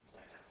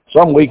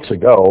Some weeks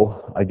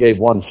ago, I gave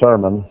one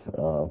sermon,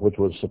 which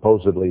was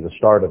supposedly the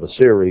start of a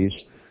series,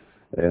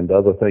 and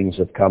other things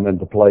have come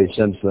into play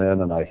since then,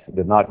 and I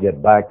did not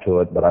get back to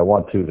it, but I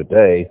want to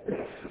today.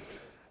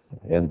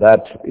 And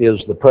that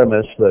is the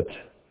premise that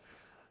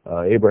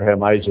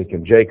Abraham, Isaac,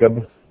 and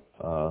Jacob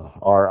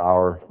are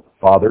our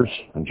fathers,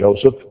 and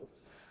Joseph,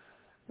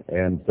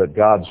 and that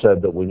God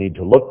said that we need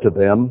to look to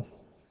them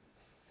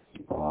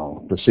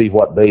to see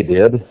what they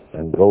did,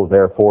 and go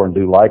therefore and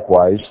do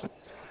likewise.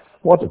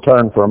 I want to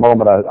turn for a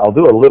moment. I'll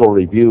do a little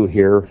review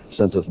here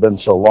since it's been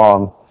so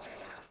long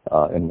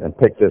and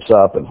pick this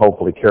up and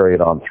hopefully carry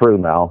it on through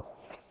now.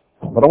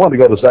 But I want to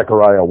go to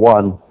Zechariah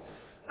 1,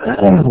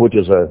 which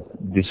is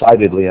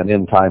decidedly an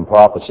end-time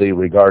prophecy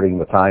regarding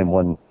the time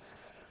when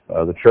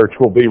the church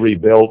will be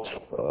rebuilt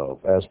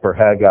as per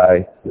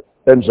Haggai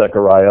and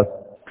Zechariah,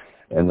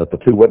 and that the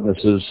two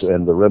witnesses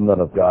and the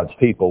remnant of God's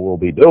people will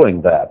be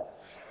doing that.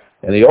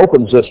 And he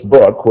opens this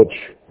book, which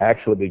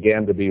actually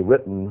began to be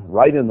written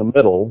right in the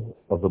middle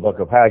of the book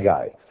of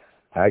Haggai.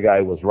 Haggai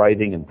was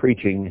writing and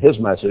preaching his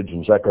message,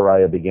 and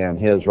Zechariah began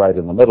his right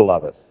in the middle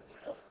of it.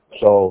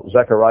 So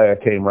Zechariah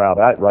came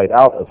right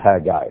out of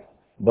Haggai.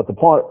 But the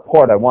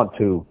part I want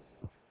to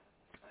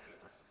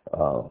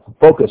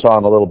focus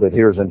on a little bit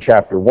here is in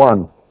chapter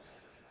 1.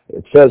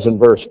 It says in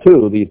verse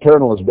 2, "The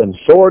Eternal has been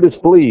sore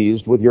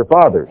displeased with your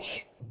fathers."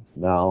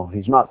 Now,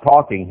 he's not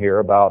talking here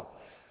about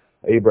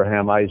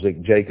Abraham, Isaac,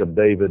 Jacob,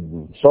 David,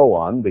 and so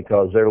on,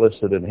 because they're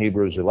listed in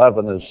Hebrews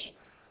 11 as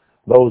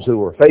those who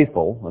were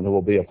faithful and who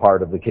will be a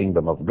part of the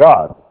kingdom of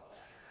God.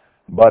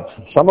 But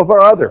some of our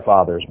other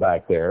fathers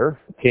back there,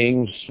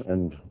 kings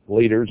and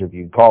leaders, if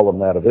you call them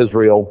that, of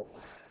Israel,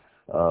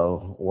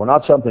 were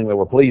not something that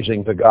were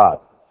pleasing to God.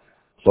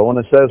 So when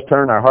it says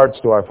turn our hearts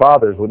to our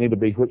fathers, we need to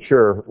be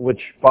sure which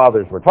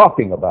fathers we're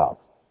talking about.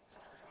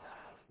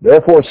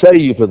 "Therefore say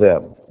you to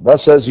them,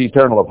 thus says the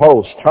Eternal of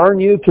hosts, turn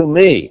you to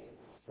me,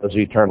 says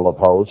the Eternal of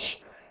hosts,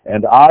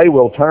 and I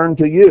will turn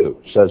to you,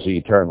 says the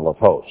Eternal of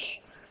hosts."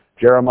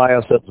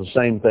 Jeremiah says the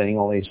same thing,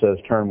 only he says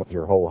turn with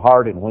your whole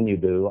heart, and when you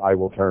do, I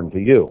will turn to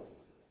you.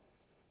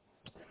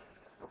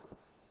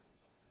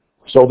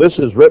 So this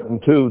is written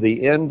to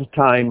the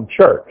end-time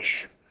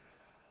church,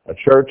 a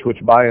church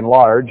which by and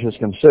large has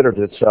considered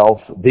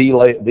itself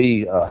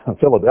the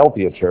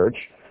Philadelphia church,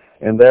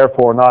 and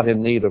therefore not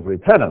in need of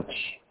repentance.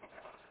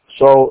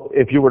 So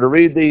if you were to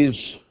read these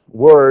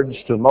words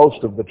to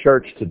most of the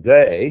church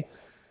today,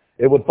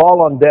 it would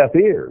fall on deaf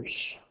ears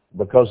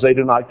because they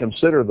do not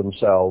consider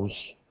themselves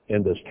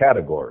in this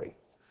category.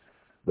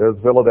 They're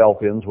the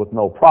Philadelphians with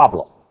no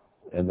problem,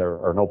 and there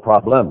are no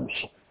problems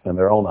in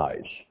their own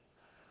eyes.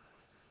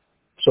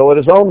 So it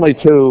is only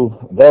to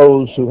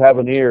those who have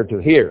an ear to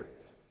hear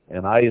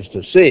and eyes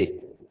to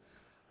see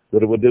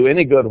that it would do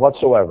any good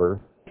whatsoever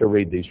to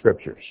read these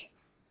scriptures.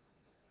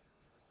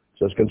 It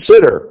says,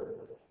 consider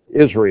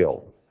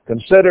Israel.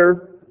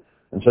 Consider,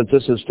 and since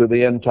this is to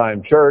the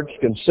end-time church,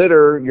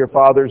 consider your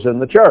fathers in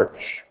the church.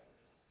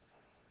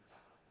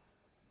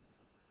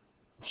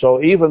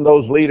 So even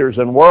those leaders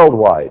in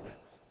worldwide,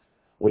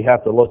 we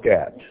have to look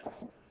at.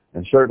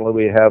 And certainly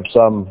we have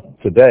some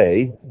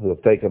today who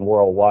have taken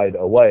worldwide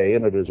away,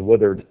 and it is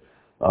withered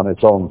on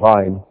its own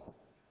vine,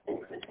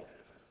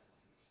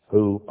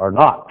 who are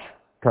not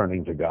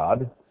turning to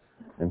God,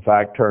 in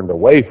fact, turned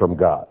away from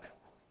God.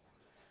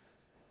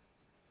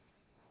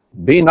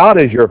 "Be not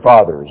as your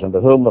fathers, unto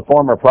whom the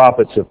former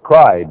prophets have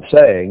cried,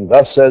 saying,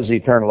 Thus says the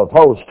Eternal of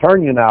hosts,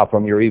 turn you now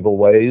from your evil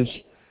ways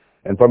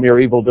and from your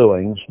evil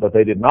doings. But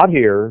they did not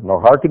hear,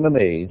 nor hearken to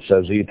me,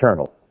 says the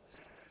Eternal.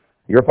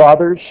 Your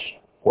fathers,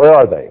 where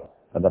are they?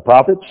 And the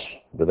prophets,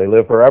 do they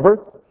live forever?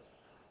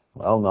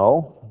 Well,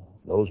 no.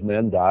 Those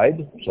men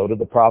died. So did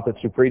the prophets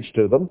who preached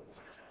to them.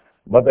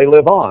 But they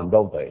live on,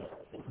 don't they?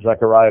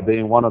 Zechariah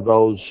being one of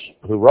those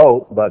who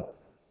wrote, but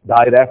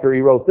died after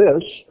he wrote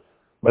this.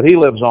 But he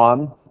lives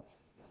on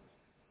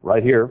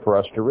right here for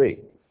us to read.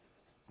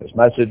 His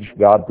message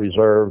God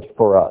preserved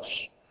for us.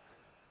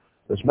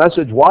 This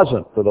message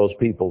wasn't for those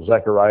people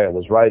Zechariah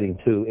was writing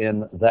to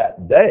in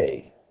that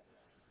day,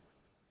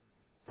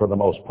 for the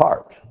most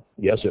part.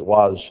 Yes, it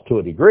was to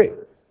a degree.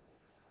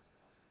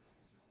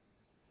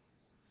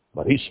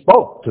 But he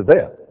spoke to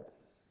them.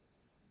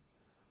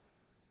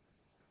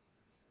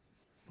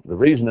 The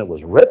reason it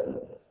was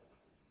written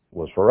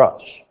was for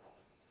us,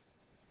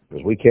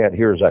 because we can't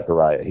hear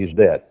Zechariah. He's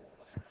dead.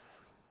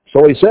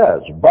 So he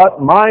says,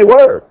 but my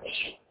words,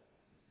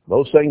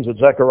 those things that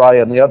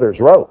Zechariah and the others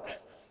wrote,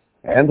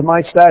 and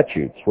my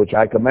statutes, which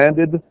I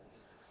commanded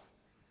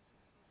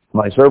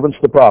my servants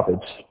the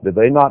prophets, did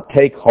they not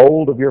take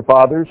hold of your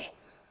fathers?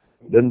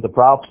 Didn't the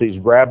prophecies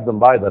grab them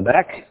by the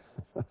neck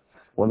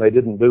when they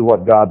didn't do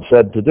what God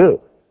said to do?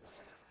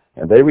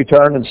 And they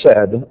returned and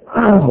said,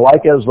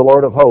 like as the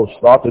Lord of hosts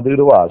thought to do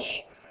to us,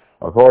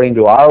 according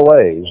to our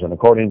ways and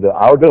according to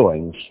our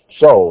doings,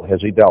 so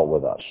has he dealt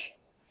with us.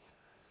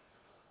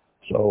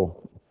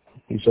 So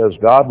he says,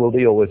 God will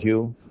deal with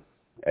you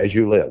as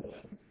you live,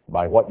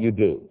 by what you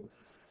do.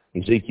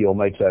 Ezekiel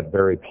makes that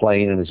very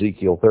plain in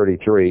Ezekiel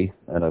 33,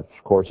 and of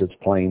course it's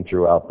plain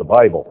throughout the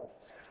Bible.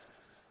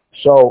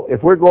 So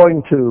if we're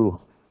going to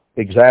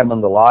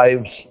examine the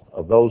lives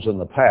of those in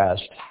the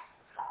past,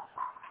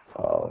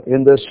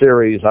 in this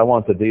series I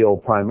want to deal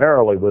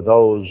primarily with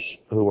those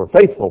who were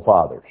faithful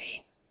fathers.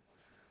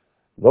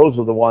 Those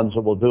are the ones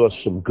that will do us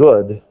some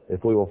good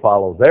if we will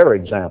follow their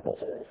example.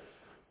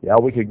 Yeah,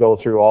 we could go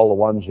through all the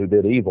ones who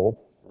did evil,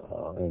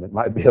 and it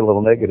might be a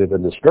little negative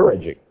and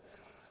discouraging.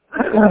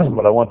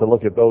 But I want to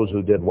look at those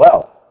who did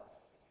well.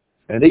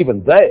 And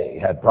even they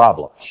had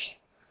problems.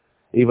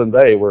 Even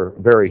they were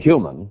very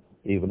human,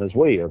 even as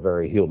we are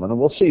very human. And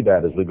we'll see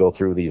that as we go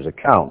through these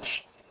accounts.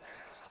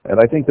 And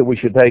I think that we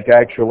should take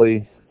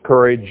actually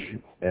courage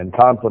and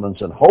confidence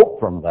and hope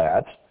from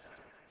that,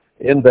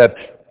 in that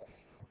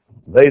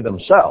they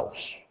themselves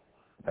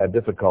had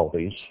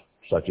difficulties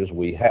such as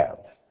we have.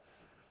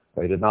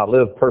 They did not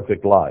live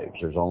perfect lives.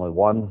 There's only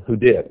one who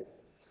did.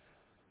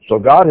 So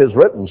God has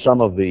written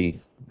some of the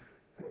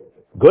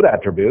good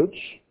attributes,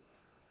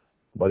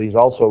 but he's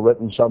also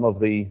written some of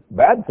the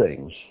bad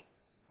things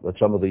that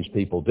some of these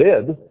people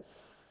did,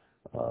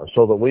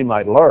 so that we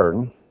might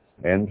learn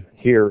and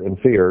hear and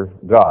fear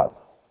God.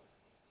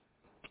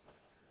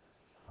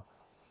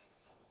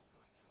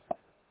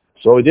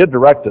 So he did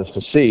direct us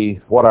to see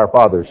what our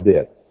fathers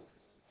did.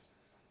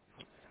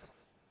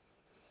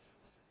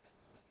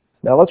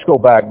 Now let's go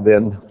back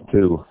then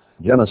to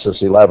Genesis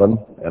 11,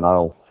 and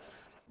I'll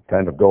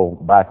kind of go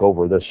back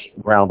over this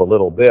ground a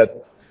little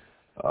bit.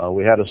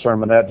 We had a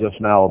sermonette just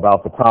now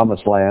about the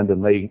Promised Land,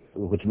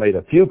 which made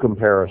a few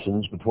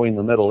comparisons between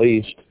the Middle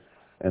East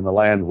and the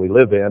land we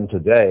live in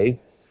today.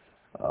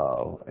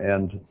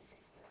 And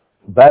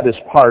that is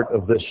part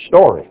of this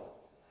story.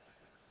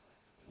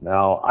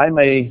 Now, I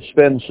may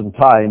spend some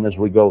time as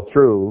we go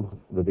through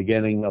the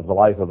beginning of the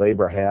life of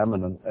Abraham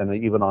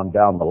and even on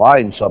down the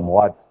line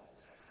somewhat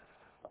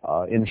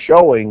in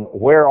showing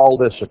where all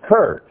this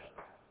occurred.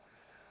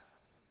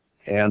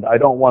 And I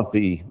don't want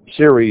the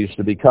series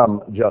to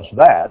become just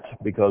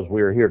that, because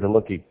we're here to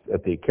look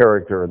at the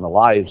character and the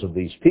lives of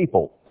these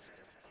people.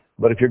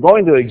 But if you're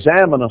going to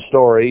examine a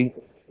story,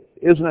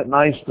 isn't it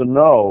nice to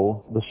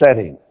know the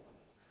setting,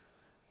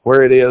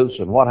 where it is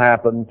and what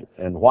happened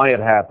and why it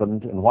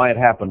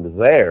happened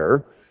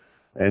there?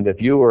 And if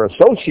you were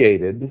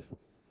associated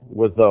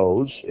with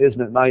those,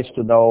 isn't it nice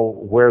to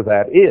know where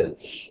that is?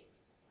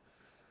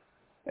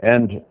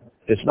 And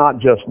it's not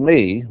just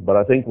me, but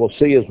I think we'll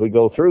see as we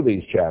go through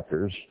these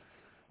chapters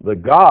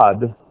that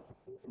God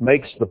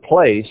makes the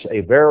place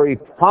a very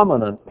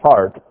prominent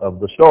part of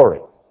the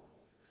story.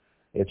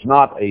 It's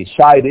not a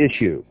side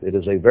issue. It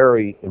is a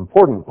very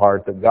important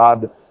part that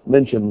God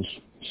mentions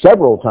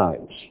several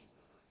times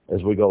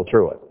as we go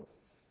through it.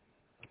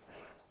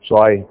 So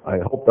I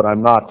hope that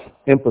I'm not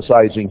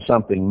emphasizing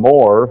something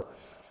more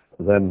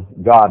than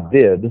God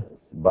did,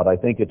 but I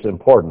think it's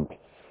important.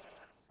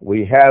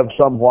 We have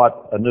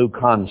somewhat a new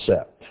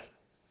concept,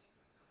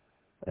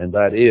 and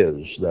that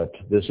is that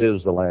this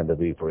is the land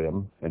of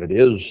Ephraim, and it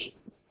is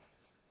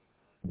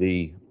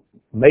the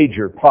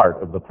major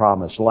part of the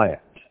Promised Land.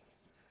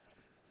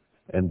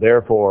 And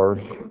therefore,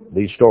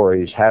 these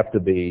stories have to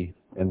be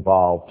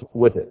involved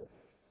with it.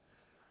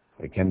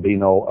 It can be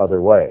no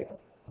other way.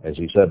 As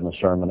he said in the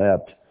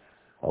sermonette,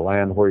 a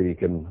land where you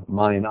can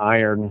mine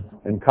iron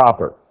and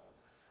copper.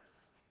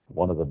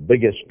 One of the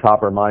biggest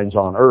copper mines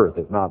on earth,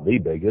 if not the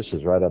biggest,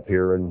 is right up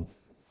here in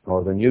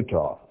northern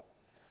Utah.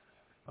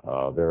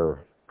 There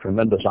are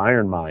tremendous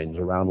iron mines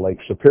around Lake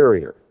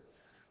Superior.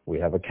 We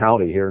have a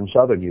county here in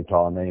southern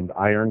Utah named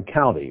Iron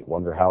County.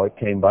 Wonder how it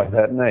came by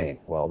that name.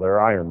 Well, there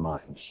are iron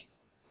mines.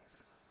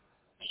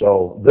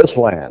 So this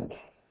land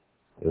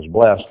is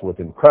blessed with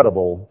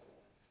incredible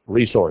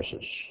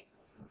resources.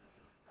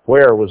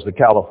 Where was the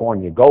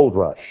California gold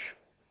rush?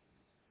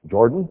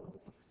 Jordan?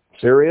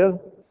 Syria?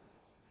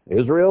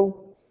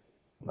 Israel?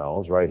 No, it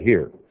was right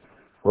here.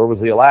 Where was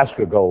the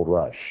Alaska gold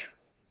rush?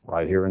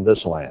 Right here in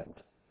this land.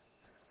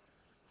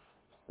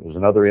 There's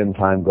another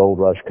end-time gold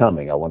rush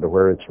coming. I wonder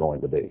where it's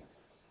going to be.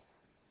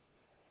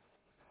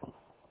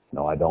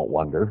 No, I don't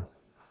wonder.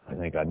 I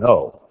think I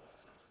know.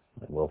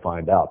 And we'll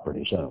find out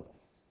pretty soon.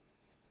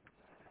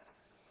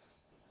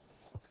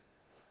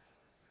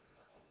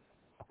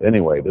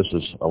 Anyway, this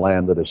is a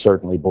land that is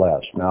certainly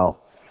blessed. Now,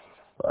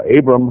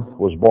 Abram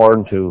was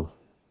born to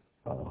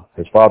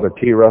his father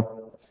Terah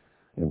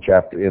in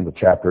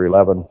chapter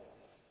 11,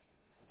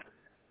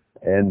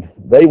 and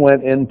they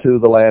went into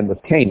the land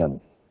of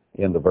Canaan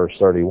into verse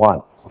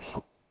 31.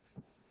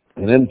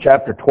 And in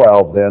chapter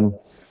 12 then,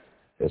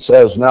 it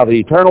says, Now the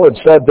Eternal had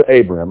said to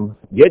Abram,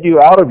 Get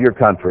you out of your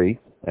country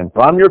and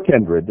from your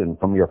kindred and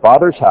from your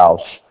father's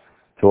house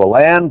to a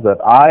land that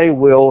I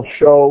will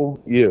show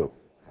you.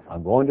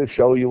 I'm going to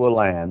show you a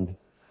land,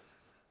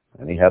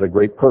 and he had a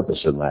great purpose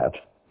in that.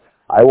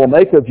 I will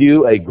make of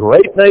you a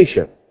great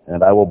nation,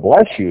 and I will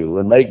bless you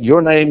and make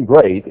your name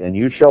great, and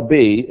you shall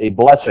be a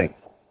blessing.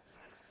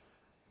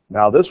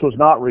 Now, this was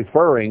not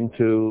referring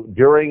to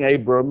during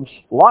Abram's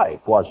life,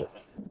 was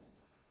it?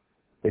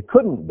 It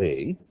couldn't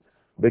be,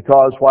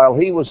 because while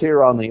he was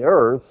here on the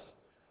earth,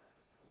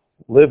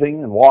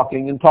 living and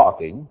walking and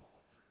talking,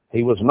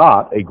 he was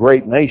not a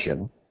great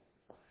nation.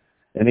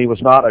 and he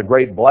was not a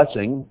great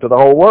blessing to the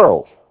whole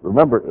world.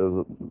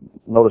 Remember,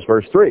 notice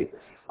verse 3.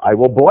 I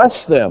will bless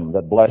them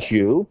that bless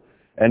you,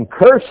 and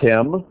curse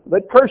him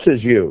that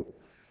curses you.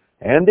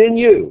 And in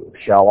you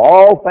shall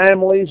all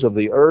families of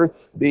the earth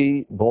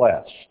be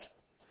blessed.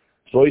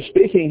 So he's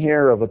speaking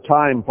here of a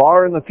time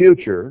far in the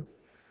future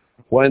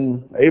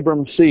when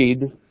Abram's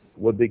seed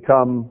would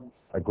become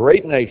a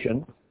great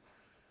nation,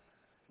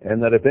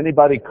 and that if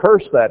anybody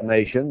cursed that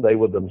nation, they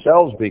would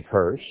themselves be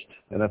cursed,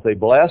 and if they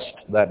blessed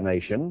that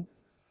nation,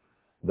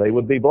 they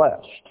would be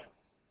blessed.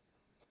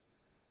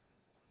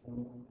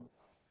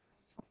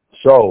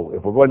 So,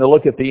 if we're going to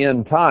look at the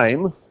end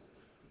time,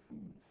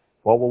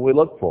 what will we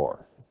look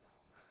for?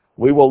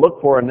 We will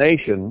look for a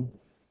nation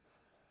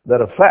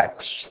that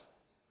affects,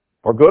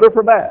 for good or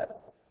for bad,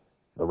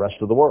 the rest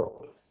of the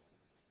world.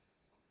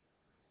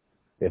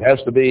 It has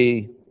to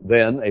be,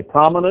 then, a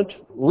prominent,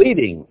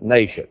 leading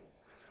nation.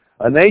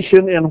 A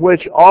nation in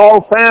which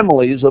all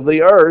families of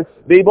the earth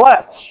be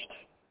blessed.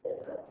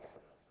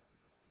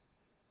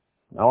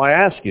 Now I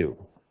ask you,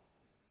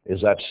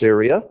 is that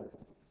Syria?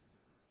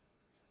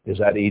 Is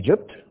that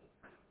Egypt?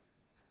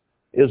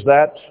 Is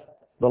that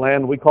the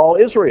land we call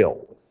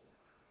Israel?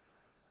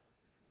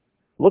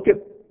 Look at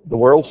the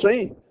world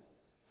scene.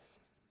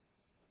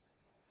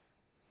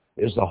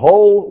 Is the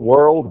whole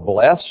world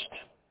blessed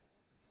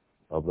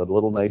of the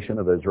little nation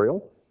of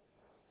Israel?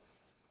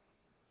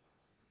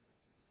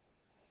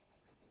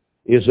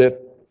 Is it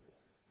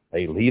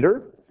a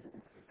leader?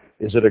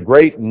 Is it a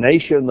great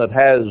nation that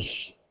has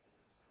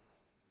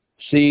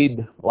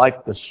seed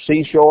like the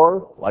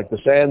seashore, like the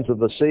sands of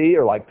the sea,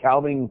 or like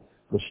counting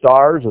the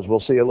stars, as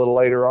we'll see a little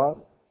later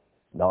on?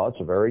 No,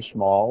 it's a very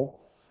small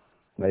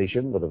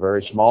nation with a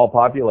very small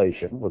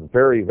population, with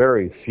very,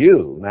 very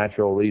few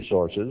natural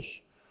resources,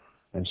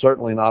 and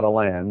certainly not a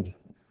land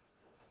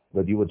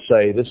that you would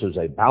say this is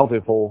a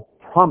bountiful,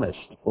 promised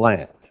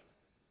land.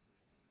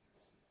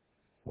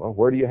 Well,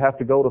 where do you have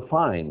to go to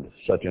find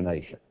such a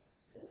nation?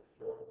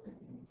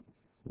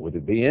 Would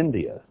it be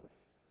India?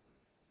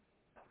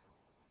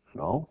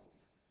 No.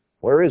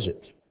 Where is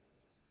it?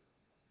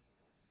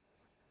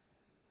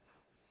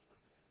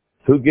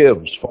 Who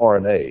gives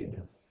foreign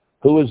aid?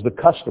 Who is the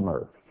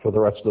customer for the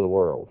rest of the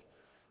world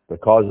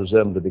that causes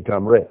them to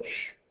become rich?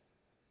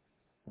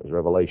 As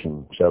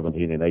Revelation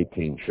 17 and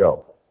 18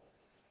 show.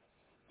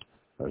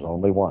 There's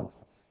only one.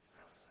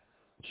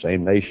 The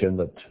same nation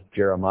that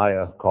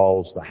Jeremiah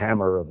calls the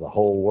hammer of the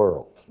whole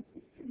world.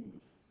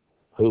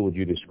 Who would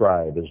you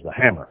describe as the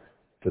hammer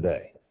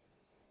today?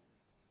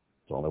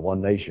 There's only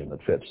one nation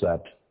that fits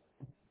that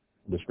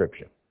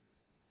description.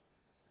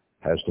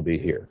 Has to be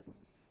here.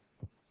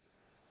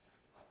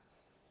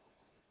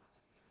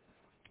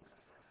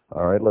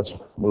 All right, let's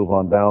move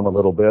on down a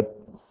little bit.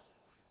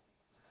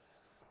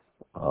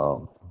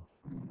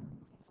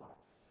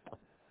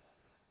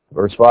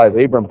 Verse 5,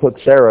 Abram took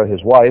Sarah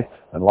his wife,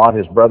 and Lot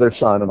his brother's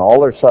son, and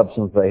all their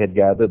substance they had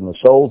gathered, and the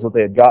souls that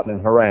they had gotten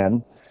in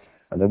Haran,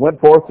 and they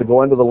went forth to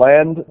go into the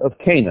land of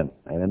Canaan,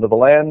 and into the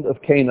land of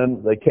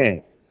Canaan they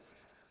came.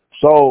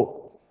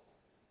 So,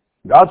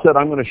 God said,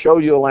 I'm going to show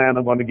you a land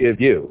I'm going to give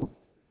you.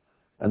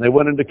 And they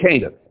went into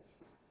Canaan.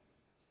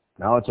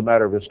 Now it's a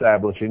matter of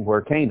establishing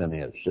where Canaan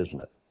is,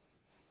 isn't it?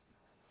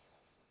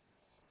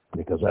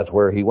 Because that's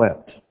where he went.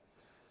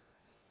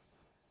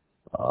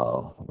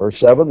 Verse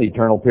 7, the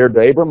Eternal appeared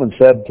to Abram and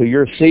said, to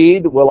your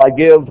seed will I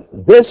give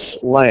this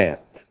land.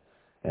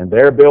 And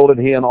there builded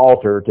he an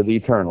altar to the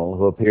Eternal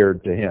who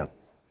appeared to him.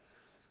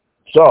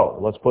 So,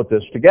 let's put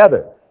this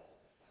together.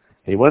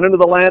 He went into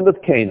the land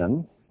of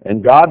Canaan,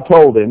 and God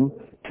told him,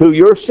 to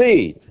your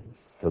seed,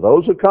 to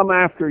those who come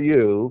after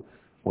you,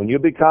 when you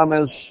become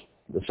as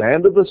the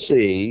sand of the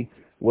sea,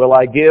 will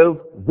I give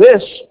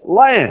this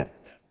land.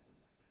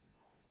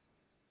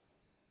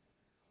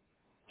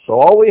 So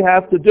all we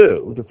have to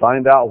do to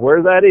find out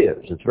where that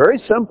is, it's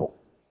very simple.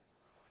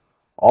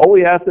 All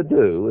we have to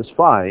do is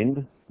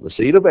find the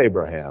seed of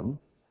Abraham,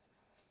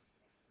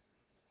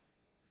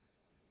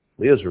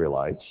 the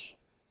Israelites,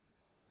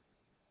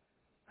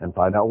 and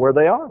find out where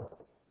they are.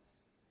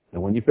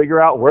 And when you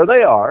figure out where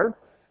they are,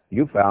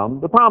 you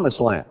found the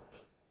promised land.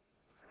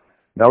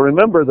 Now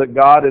remember that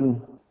God in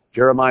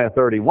Jeremiah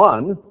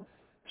 31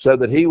 said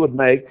that he would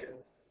make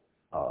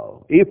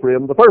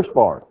Ephraim the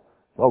firstborn.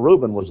 Well,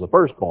 Reuben was the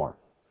firstborn.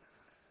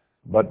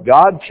 But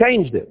God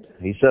changed it.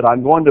 He said,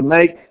 I'm going to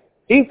make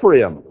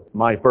Ephraim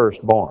my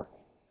firstborn.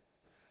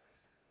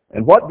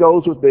 And what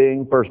goes with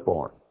being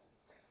firstborn?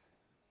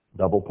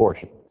 Double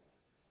portion.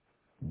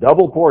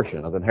 Double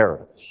portion of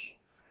inheritance.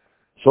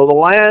 So the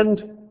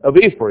land of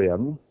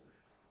Ephraim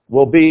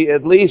will be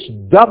at least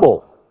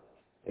double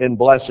in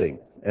blessing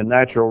and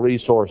natural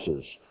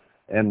resources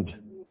and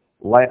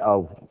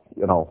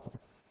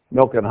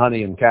milk and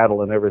honey and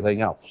cattle and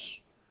everything else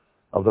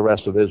of the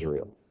rest of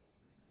Israel.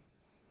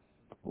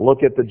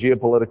 Look at the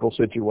geopolitical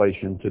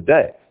situation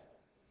today.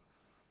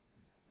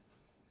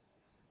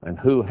 And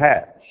who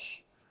has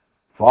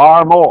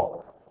far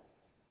more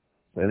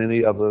than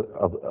any other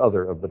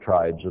of the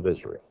tribes of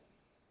Israel?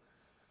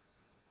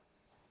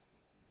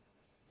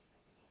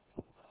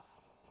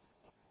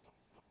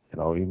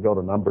 You can go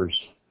to Numbers,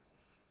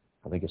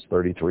 I think it's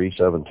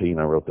 33:17.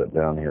 I wrote that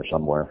down here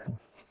somewhere.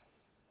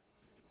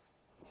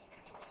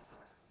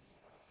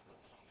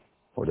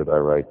 Where did I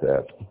write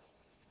that?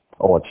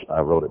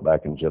 I wrote it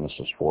back in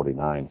Genesis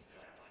 49.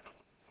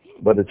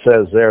 But it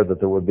says there that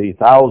there would be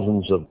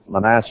thousands of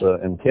Manasseh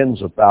and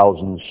tens of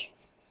thousands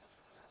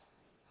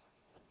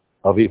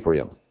of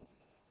Ephraim.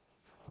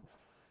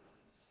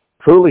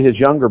 Truly his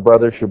younger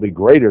brother shall be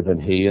greater than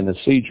he, and his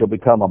seed shall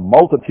become a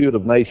multitude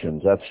of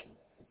nations. That's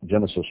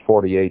Genesis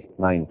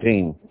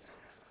 48:19.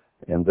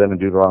 And then in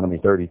Deuteronomy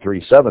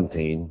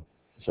 33:17,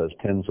 it says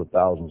tens of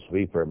thousands of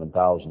Ephraim and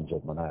thousands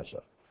of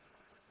Manasseh.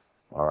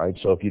 All right,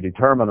 so if you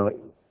determine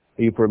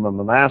Ephraim and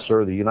Manasseh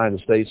are the United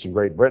States and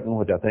Great Britain,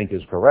 which I think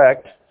is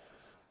correct,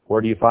 where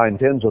do you find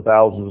tens of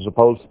thousands as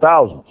opposed to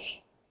thousands?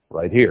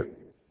 Right here.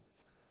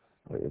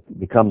 It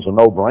becomes a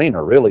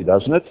no-brainer, really,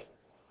 doesn't it?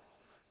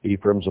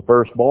 Ephraim's the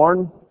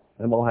firstborn,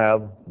 and we'll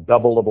have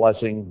double the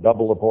blessing,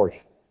 double the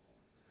portion.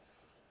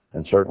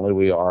 And certainly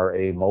we are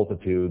a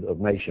multitude of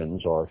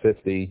nations, or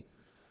 50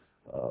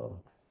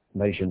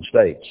 nation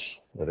states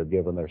that have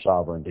given their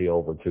sovereignty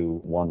over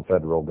to one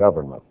federal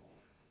government.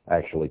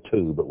 Actually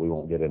two, but we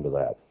won't get into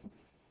that.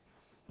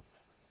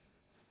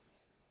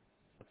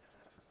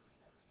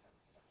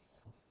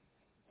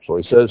 So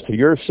he says, to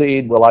your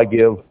seed will I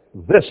give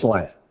this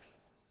land.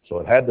 So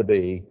it had to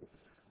be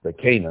that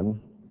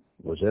Canaan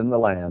was in the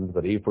land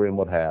that Ephraim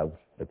would have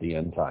at the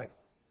end time.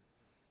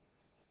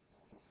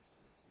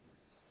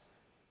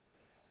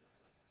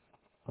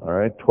 All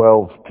right,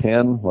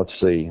 12:10, let's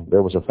see.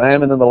 There was a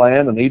famine in the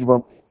land,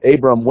 and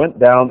Abram went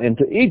down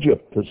into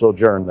Egypt to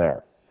sojourn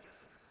there.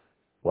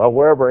 Well,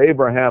 wherever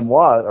Abraham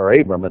was, or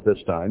Abram at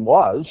this time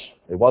was,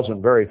 it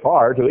wasn't very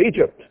far to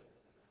Egypt.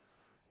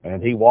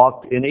 And he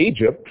walked in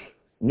Egypt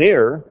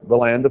near the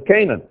land of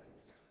Canaan.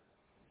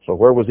 So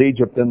where was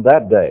Egypt in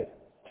that day?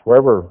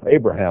 Wherever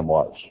Abraham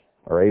was,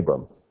 or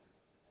Abram.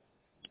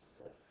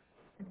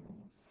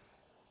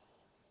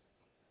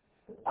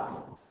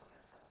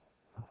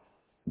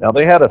 Now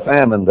they had a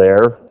famine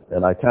there,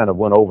 and I kind of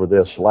went over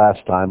this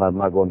last time. I'm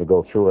not going to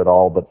go through it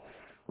all, but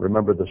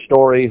remember the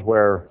story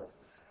where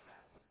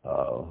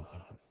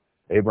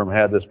Abram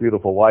had this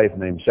beautiful wife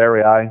named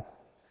Sarai,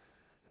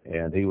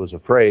 and he was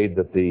afraid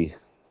that the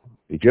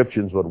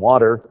Egyptians would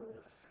want her.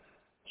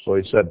 So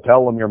he said,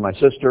 tell them you're my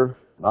sister,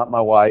 not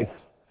my wife.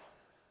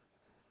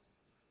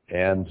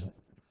 And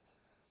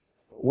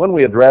when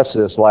we addressed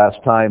this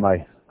last time,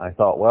 I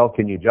thought, well,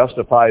 can you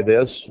justify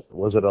this?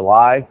 Was it a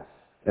lie?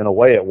 In a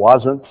way, it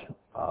wasn't.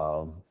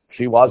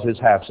 She was his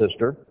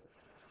half-sister.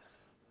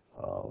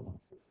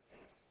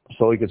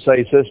 So he could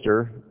say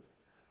sister,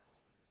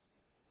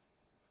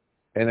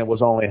 and it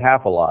was only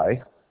half a lie.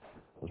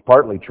 It was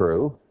partly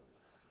true.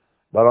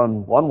 But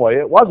on one way,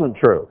 it wasn't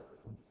true.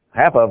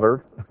 Half of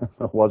her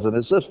wasn't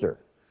his sister.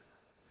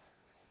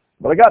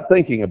 But I got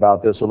thinking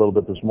about this a little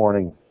bit this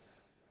morning.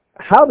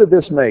 How did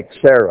this make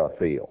Sarah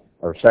feel?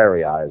 Or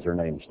Sarai, as her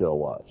name still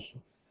was.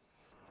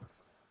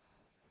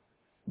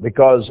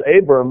 Because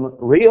Abram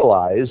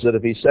realized that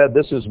if he said,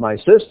 this is my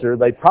sister,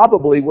 they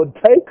probably would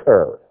take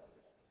her.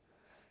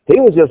 He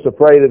was just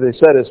afraid if he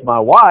said, it's my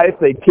wife,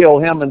 they'd kill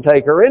him and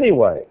take her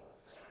anyway.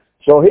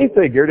 So he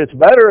figured it's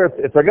better,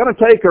 if they're going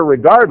to take her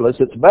regardless,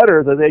 it's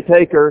better that they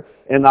take her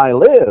and I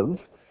live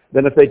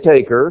than if they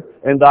take her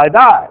and I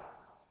die.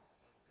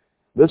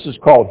 This is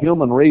called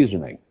human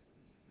reasoning.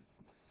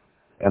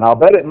 And I'll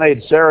bet it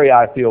made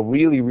Sarai feel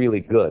really, really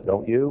good,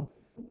 don't you?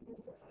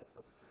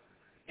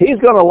 He's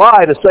going to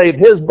lie to save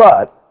his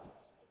butt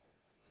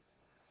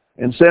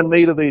and send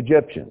me to the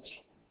Egyptians.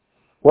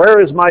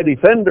 Where is my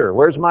defender?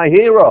 Where's my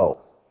hero?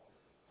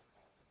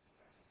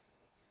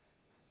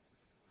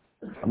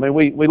 I mean,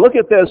 we look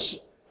at this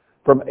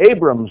from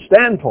Abram's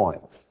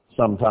standpoint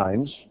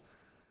sometimes,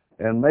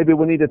 and maybe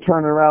we need to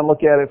turn around and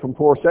look at it from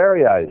poor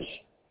Sarai's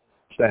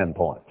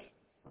standpoint.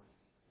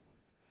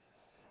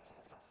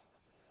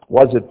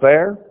 Was it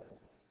fair?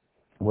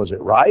 Was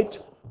it right?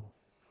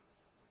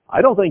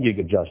 I don't think you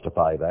could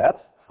justify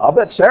that. I'll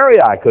bet Sarai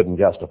couldn't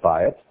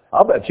justify it.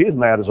 I'll bet she's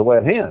mad as a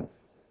wet hen.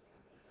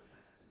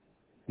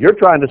 You're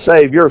trying to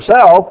save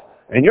yourself,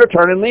 and you're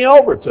turning me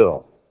over to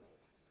him.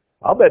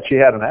 I'll bet she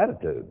had an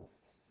attitude.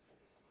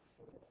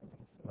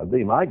 That'd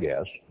be my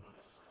guess.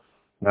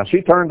 Now,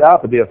 she turned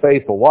out to be a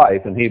faithful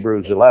wife in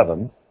Hebrews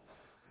 11,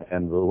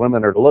 and the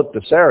women are to look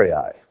to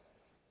Sarai.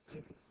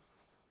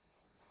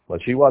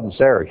 But she wasn't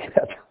Sarah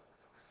yet,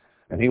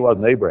 and he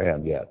wasn't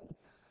Abraham yet.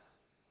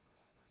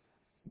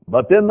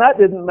 But then that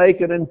didn't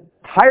make an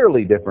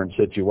entirely different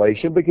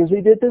situation, because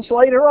he did this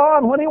later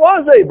on when he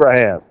was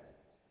Abraham.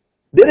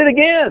 Did it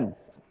again.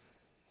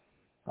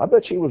 I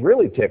bet she was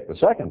really ticked the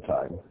second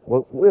time.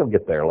 We'll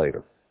get there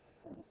later.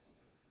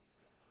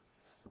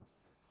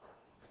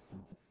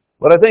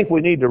 But I think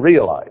we need to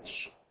realize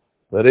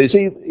that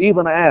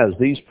even as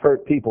these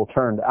people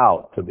turned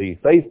out to be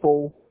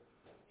faithful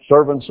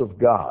servants of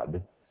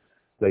God,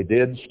 they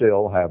did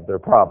still have their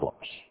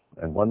problems.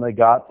 And when they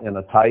got in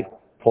a tight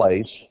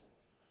place,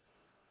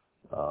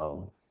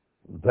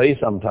 they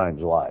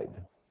sometimes lied.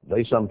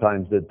 They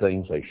sometimes did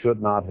things they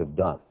should not have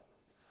done.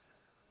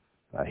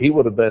 Now, he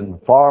would have been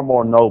far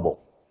more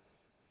noble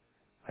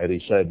had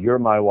he said, "You're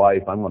my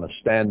wife, I'm going to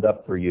stand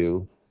up for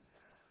you,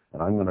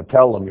 and I'm going to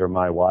tell them you're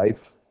my wife,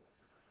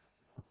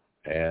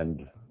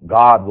 and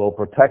God will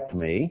protect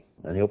me,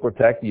 and he'll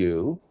protect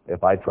you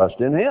if I trust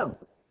in him."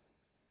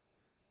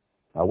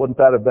 Now, wouldn't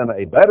that have been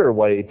a better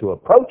way to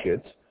approach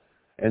it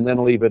and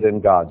then leave it in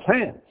God's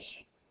hands?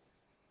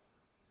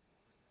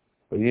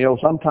 But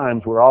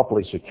sometimes we're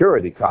awfully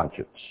security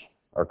conscious,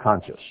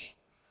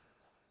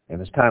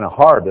 and it's kind of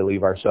hard to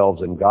leave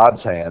ourselves in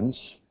God's hands,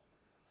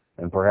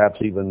 and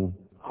perhaps even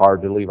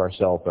hard to leave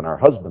ourselves in our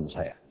husband's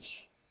hands.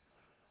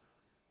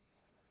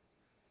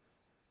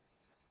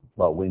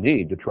 But we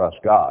need to trust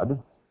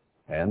God,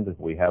 and if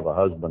we have a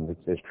husband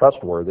that is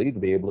trustworthy, to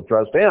be able to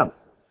trust him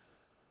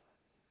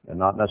and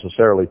not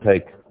necessarily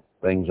take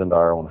things into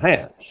our own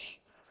hands.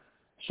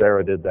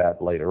 Sarah did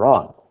that later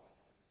on,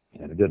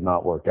 and it did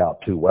not work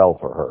out too well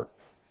for her.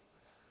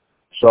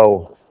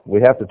 So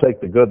we have to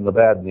take the good and the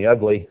bad and the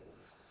ugly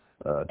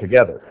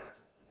together,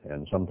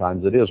 and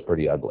sometimes it is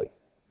pretty ugly.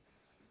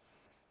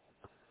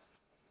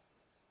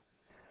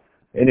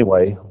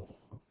 Anyway,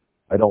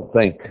 I don't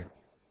think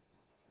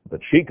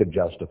that she could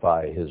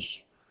justify his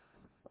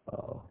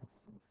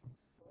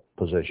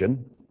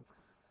position,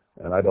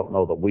 and I don't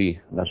know that we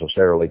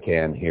necessarily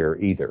can here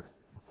either.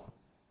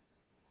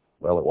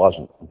 Well, it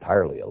wasn't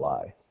entirely a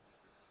lie.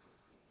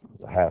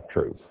 It was a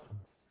half-truth,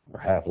 or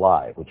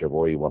half-lie, whichever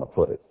way you want to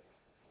put it.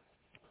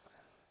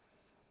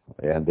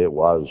 And it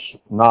was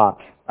not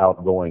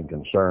outgoing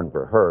concern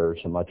for her,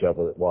 so much of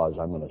it was,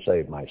 I'm going to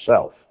save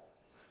myself.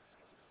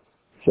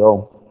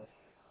 So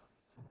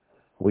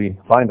we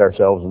find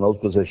ourselves in those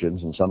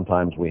positions, and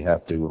sometimes we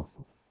have to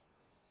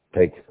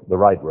take the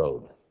right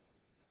road.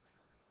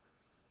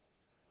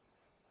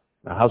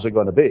 Now, how's it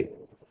going to be?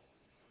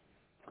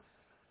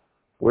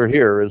 We're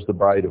here as the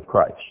bride of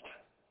Christ.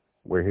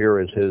 We're here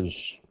as his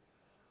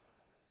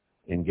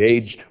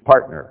engaged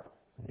partner,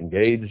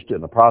 engaged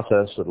in a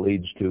process that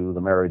leads to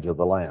the marriage of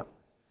the Lamb.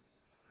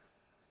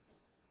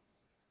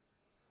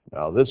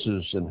 Now, this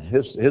is, in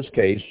his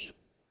case,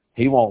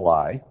 he won't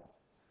lie.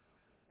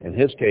 In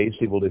his case,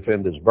 he will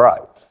defend his bride.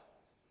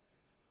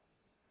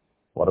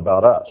 What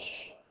about us?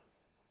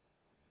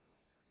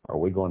 Are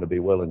we going to be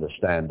willing to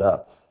stand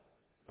up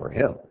for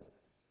him?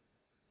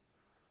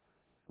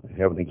 We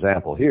have an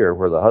example here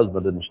where the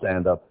husband didn't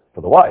stand up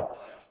for the wife.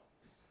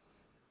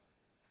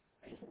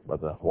 But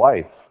the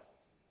wife,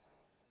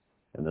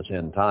 in this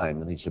end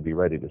time, needs to be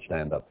ready to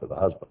stand up for the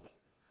husband.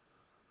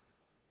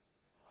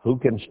 Who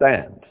can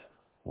stand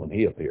when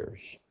he appears?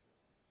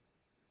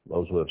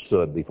 Those who have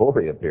stood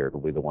before he appeared will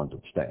be the ones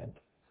that stand.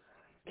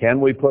 Can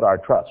we put our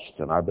trust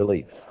and our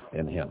belief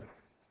in him?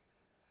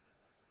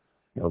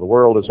 The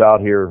world is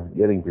out here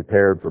getting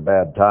prepared for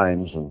bad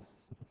times, and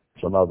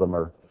some of them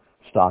are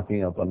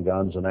stocking up on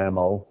guns and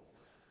ammo.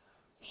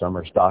 Some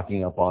are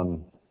stocking up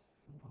on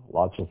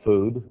lots of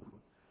food.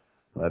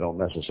 I don't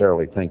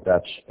necessarily think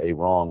that's a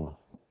wrong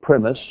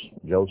premise.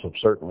 Joseph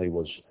certainly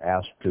was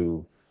asked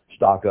to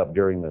stock up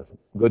during the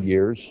good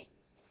years.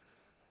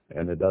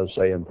 And it does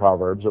say in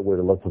Proverbs that we're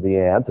to look for the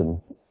ant and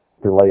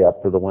to lay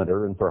up for the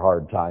winter and for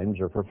hard times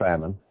or for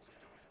famine.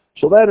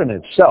 So that in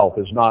itself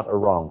is not a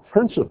wrong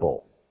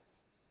principle.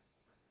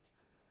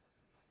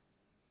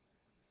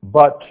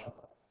 But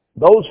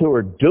those who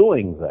are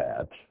doing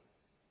that,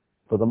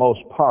 for the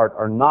most part,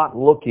 are not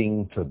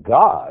looking to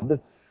God.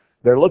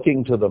 They're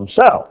looking to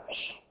themselves.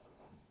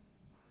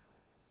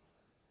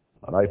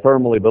 And I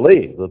firmly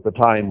believe that the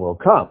time will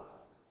come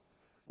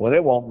when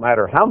it won't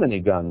matter how many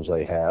guns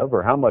they have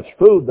or how much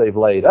food they've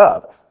laid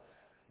up.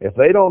 If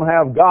they don't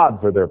have God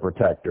for their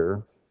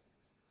protector,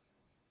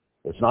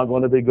 it's not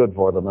going to be good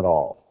for them at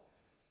all.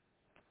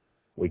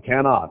 We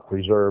cannot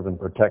preserve and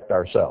protect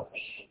ourselves.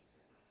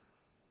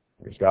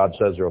 Because God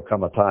says there will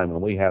come a time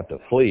when we have to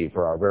flee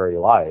for our very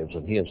lives,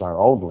 and he is our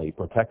only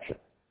protection.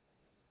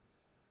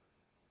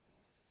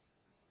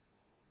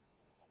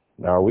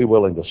 Now, are we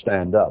willing to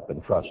stand up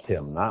and trust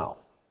him now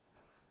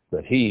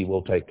that he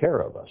will take care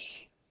of us?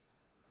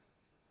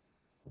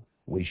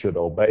 We should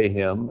obey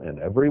him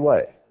in every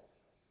way,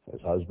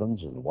 as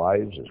husbands and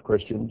wives, as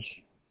Christians,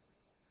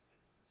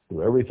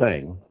 do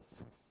everything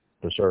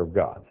to serve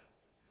God.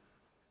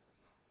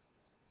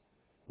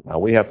 Now,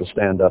 we have to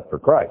stand up for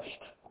Christ.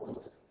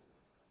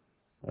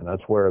 And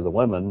that's where the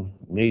women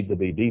need to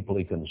be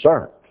deeply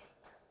concerned.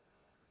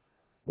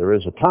 There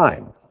is a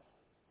time,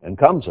 and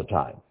comes a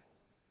time,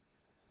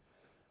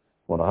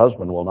 when a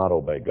husband will not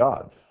obey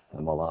God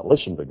and will not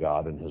listen to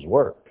God in his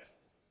word.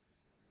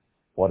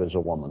 What is a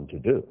woman to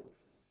do?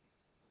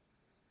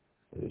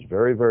 It is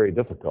very, very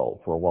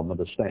difficult for a woman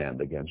to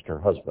stand against her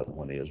husband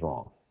when he is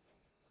wrong.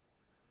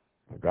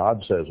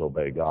 God says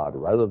obey God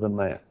rather than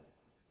man.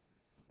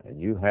 And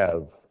you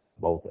have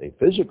both a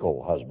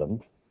physical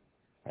husband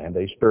and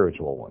a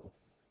spiritual one.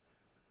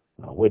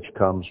 Now, which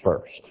comes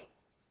first?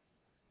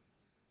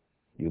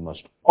 You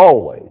must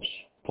always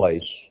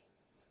place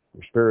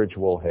your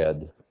spiritual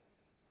head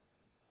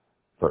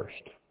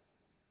first.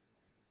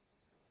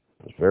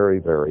 It's very,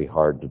 very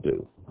hard to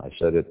do. I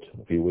said it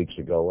a few weeks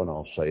ago, and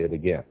I'll say it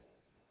again.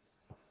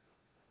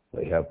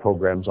 They have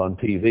programs on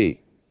TV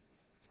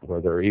where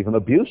there are even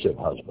abusive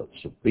husbands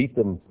who beat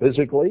them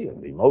physically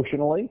and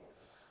emotionally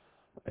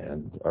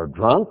and are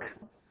drunk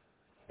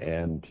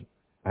and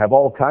have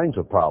all kinds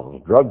of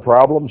problems, drug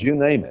problems, you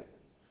name it.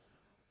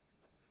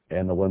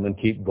 And the women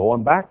keep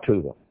going back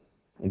to them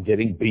and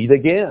getting beat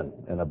again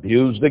and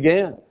abused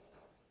again.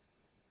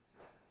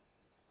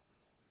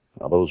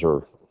 Now, those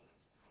are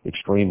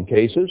extreme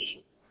cases,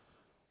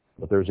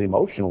 but there's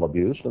emotional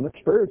abuse and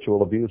there's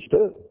spiritual abuse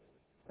too.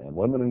 And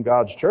women in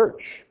God's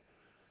church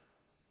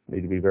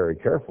need to be very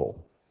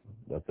careful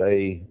that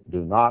they do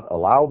not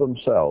allow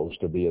themselves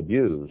to be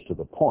abused to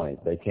the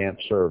point they can't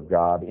serve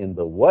God in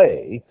the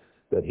way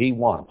that He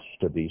wants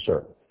to be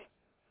served.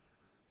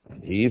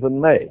 And He even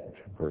made,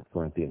 1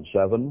 Corinthians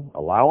 7,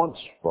 allowance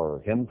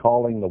for Him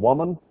calling the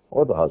woman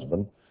or the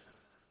husband,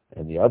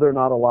 and the other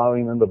not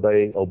allowing them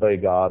to obey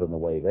God in the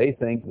way they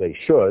think they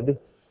should.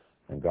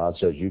 And God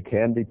says you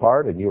can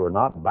depart and you are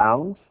not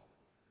bound,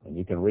 and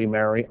you can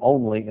remarry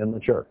only in the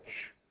church.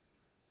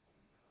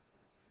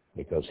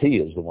 Because He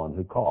is the one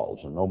who calls,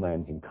 and no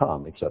man can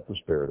come except the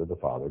Spirit of the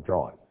Father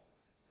drawing.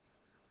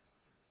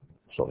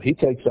 So He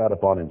takes that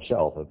upon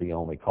Himself if He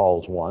only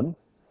calls one.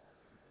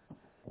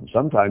 And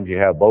sometimes you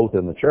have both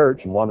in the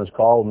church, and one is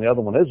called and the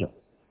other one isn't.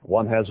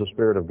 One has the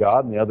Spirit of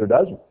God and the other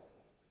doesn't.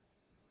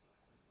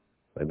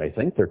 They may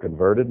think they're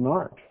converted and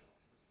aren't.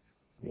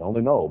 You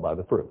only know by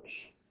the fruits.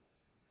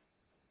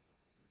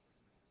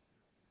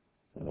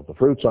 And if the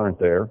fruits aren't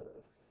there,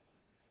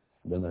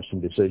 then there's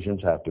some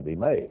decisions have to be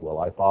made. Will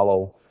I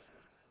follow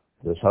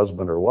this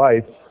husband or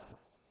wife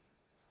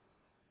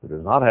who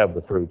does not have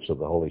the fruits of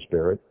the Holy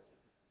Spirit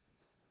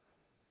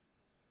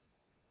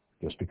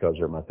just because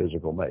they're my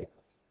physical mate?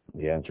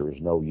 The answer is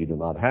no, you do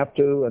not have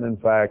to, and in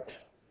fact,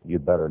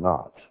 you'd better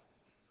not.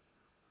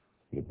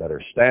 You'd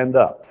better stand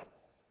up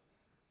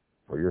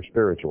for your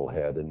spiritual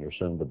head and your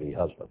soon-to-be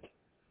husband.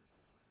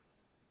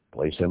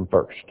 Place him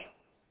first.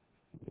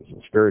 Because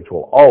the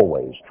spiritual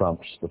always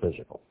trumps the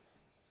physical.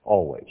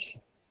 Always.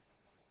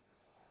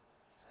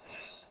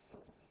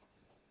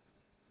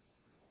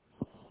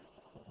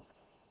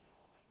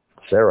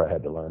 Sarah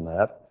had to learn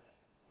that.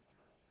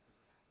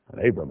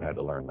 And Abram had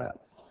to learn that.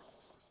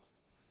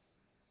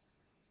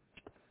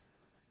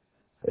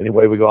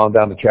 Anyway, we go on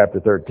down to chapter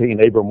 13.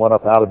 Abram went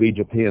up out of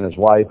Egypt, he and his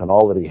wife, and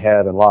all that he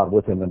had, and Lot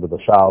with him into the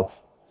south.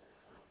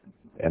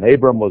 And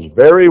Abram was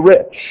very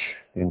rich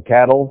in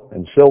cattle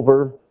and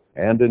silver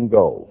and in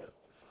gold.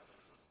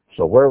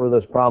 So wherever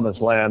this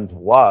promised land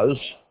was,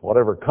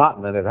 whatever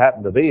continent it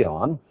happened to be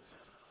on,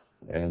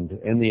 and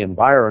in the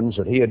environs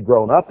that he had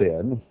grown up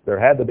in, there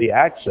had to be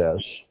access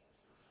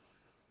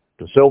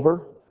to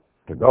silver,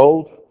 to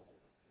gold,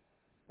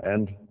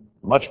 and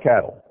much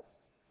cattle,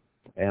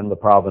 and the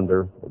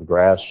provender of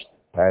grass,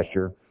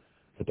 pasture,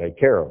 to take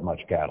care of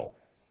much cattle.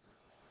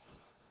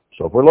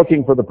 So if we're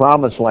looking for the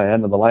promised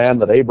land and the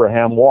land that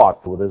Abraham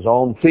walked with his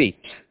own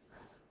feet,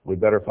 we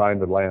better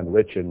find a land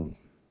rich in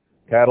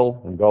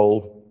cattle and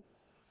gold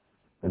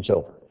and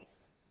silver.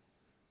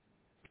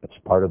 That's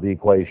part of the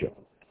equation.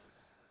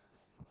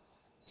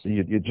 So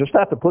you just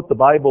have to put the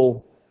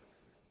Bible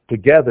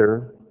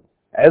together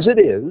as it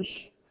is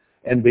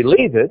and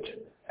believe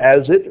it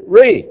as it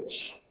reads.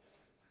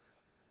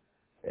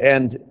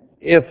 And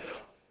if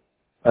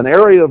an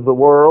area of the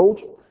world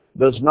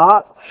does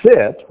not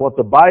fit what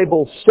the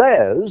Bible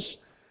says,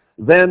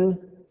 then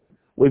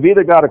we've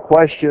either got to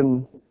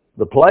question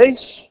the place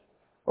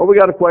or we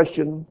got to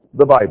question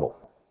the Bible.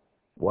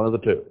 One of the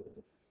two.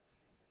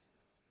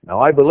 Now,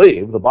 I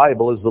believe the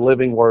Bible is the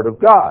living Word of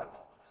God.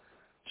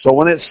 So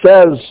when it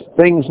says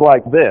things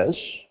like this,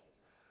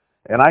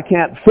 and I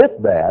can't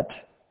fit that,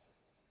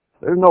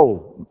 there's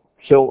no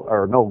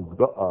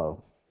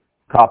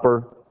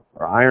copper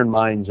or iron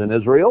mines in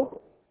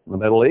Israel, in the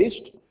Middle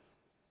East.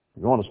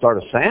 If you want to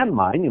start a sand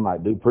mine, you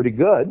might do pretty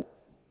good.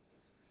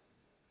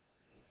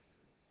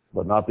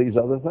 But not these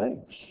other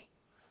things.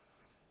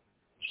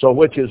 So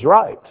which is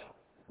right?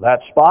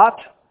 That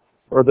spot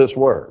or this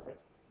word?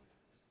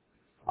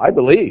 I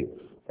believe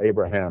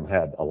Abraham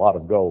had a lot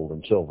of gold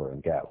and silver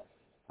and cattle.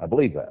 I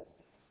believe that.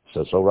 It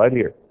says so right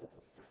here.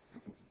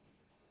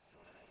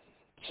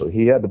 So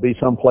he had to be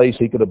someplace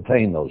he could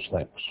obtain those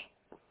things.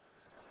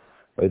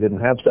 They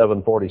didn't have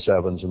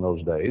 747s in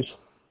those days.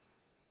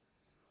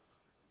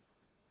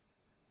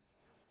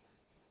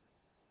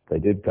 They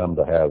did come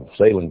to have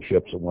sailing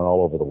ships that went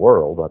all over the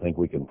world. I think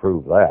we can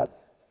prove that.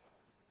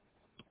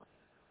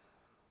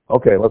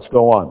 Okay, let's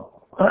go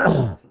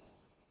on.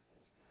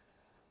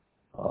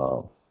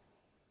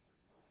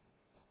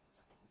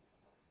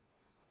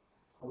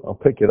 I'll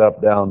pick it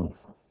up down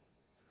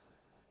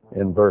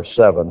in verse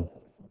 7.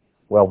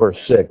 Well, verse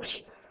 6.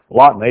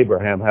 Lot and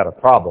Abraham had a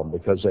problem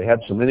because they had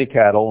so many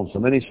cattle and so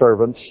many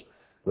servants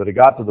that it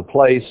got to the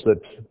place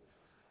that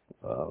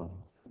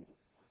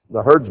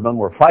the herdsmen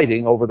were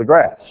fighting over the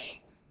grass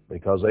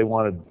because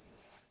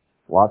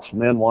Lot's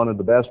men wanted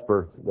the best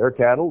for their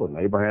cattle and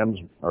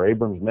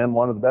Abram's men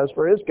wanted the best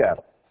for his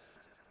cattle.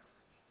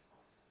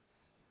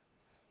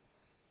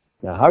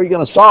 Now, how are you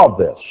going to solve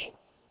this?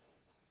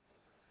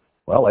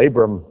 Well,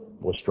 Abram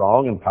was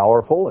strong and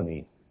powerful, and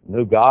he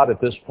knew God at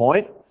this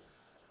point.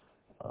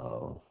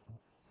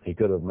 He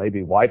could have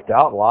maybe wiped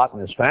out Lot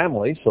and his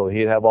family so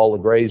he'd have all the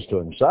graves to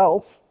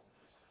himself.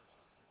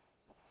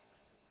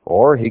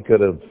 Or he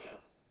could have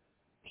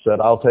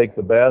said, I'll take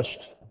the best.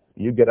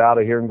 You get out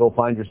of here and go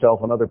find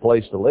yourself another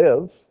place to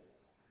live.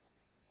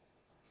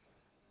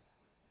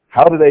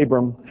 How did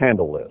Abram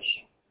handle this?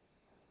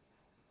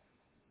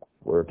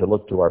 We're to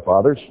look to our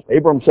fathers.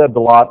 Abram said to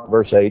Lot,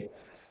 verse 8,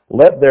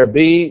 let there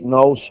be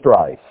no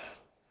strife.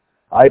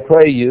 I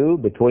pray you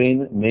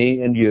between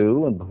me and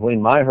you, and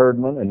between my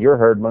herdmen and your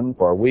herdmen,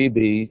 for we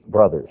be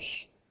brothers.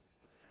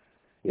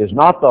 Is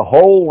not the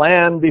whole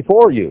land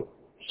before you?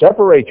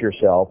 Separate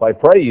yourself, I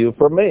pray you,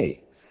 from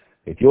me.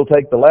 If you'll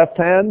take the left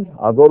hand,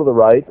 I'll go to the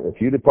right. If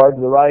you depart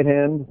to the right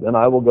hand, then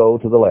I will go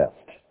to the left.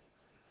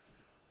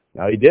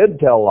 Now he did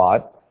tell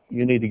Lot,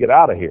 you need to get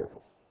out of here.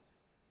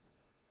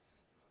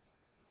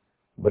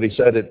 But he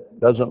said it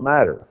doesn't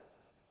matter.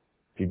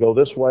 If you go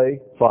this way,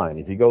 fine.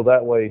 If you go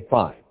that way,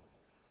 fine.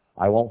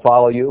 I won't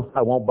follow you.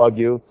 I won't bug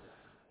you.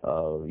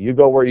 You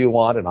go where you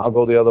want, and I'll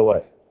go the other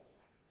way.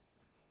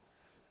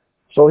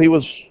 So he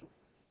was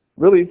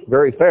really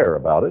very fair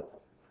about it.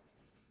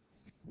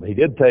 He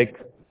did take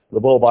the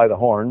bull by the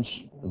horns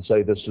and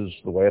say this is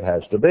the way it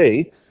has to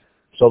be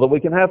so that we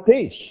can have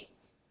peace.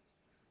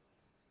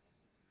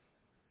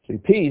 See,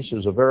 peace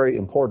is a very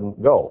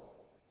important goal.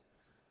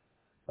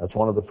 That's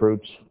one of the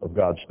fruits of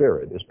God's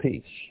Spirit, is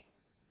peace.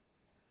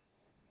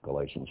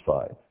 Galatians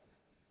 5.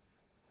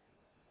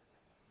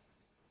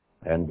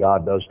 And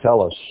God does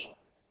tell us,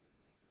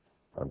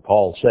 and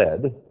Paul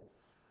said,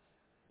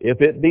 if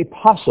it be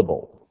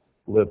possible,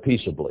 live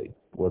peaceably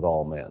with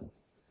all men.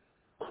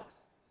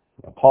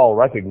 Now, Paul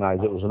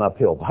recognized it was an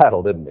uphill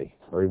battle, didn't he?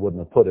 Or he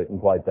wouldn't have put it in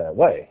quite that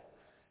way.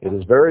 It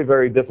is very,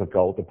 very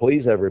difficult to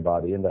please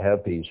everybody and to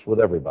have peace with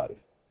everybody.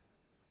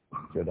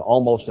 It's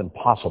almost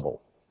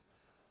impossible.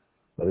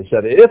 But he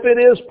said, if it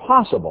is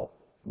possible,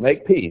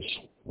 make peace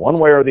one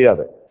way or the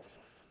other.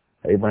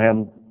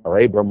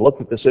 Abram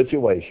looked at the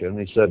situation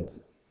and he said,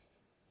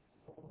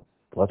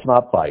 let's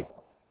not fight.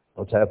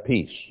 Let's have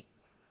peace.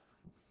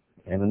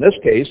 And in this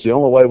case, the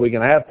only way we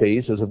can have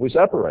peace is if we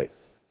separate.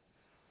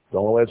 It's the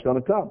only way it's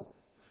going to come.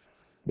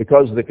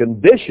 Because the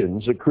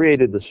conditions that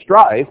created the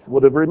strife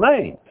would have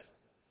remained.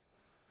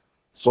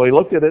 So he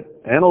looked at it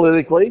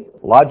analytically,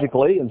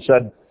 logically, and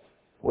said,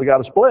 we got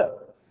to split.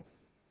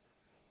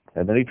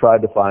 And then he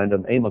tried to find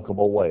an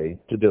amicable way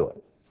to do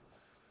it.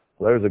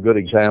 So there's a good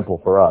example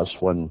for us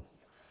when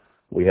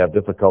we have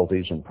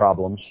difficulties and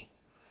problems.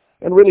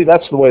 And really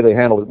that's the way they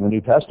handled it in the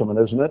New Testament,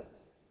 isn't it?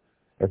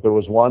 If there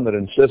was one that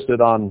insisted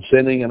on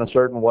sinning in a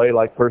certain way,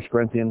 like 1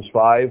 Corinthians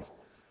 5,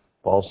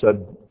 Paul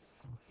said,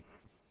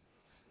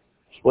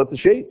 split the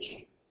sheets.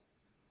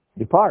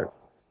 Depart.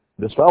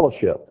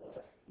 Disfellowship.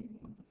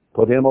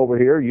 Put him over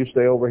here, you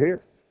stay over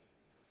here.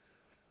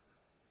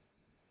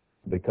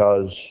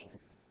 Because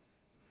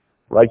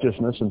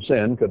righteousness and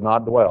sin could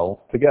not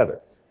dwell together.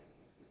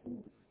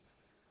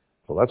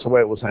 So that's the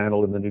way it was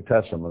handled in the New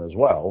Testament as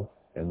well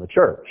in the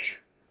church.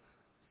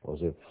 Was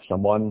if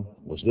someone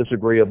was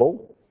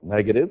disagreeable,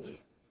 negative,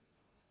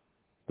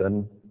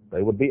 then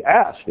they would be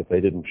asked. If they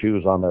didn't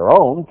choose on their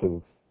own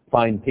to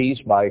find peace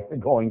by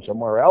going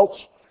somewhere else,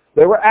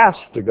 they were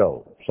asked to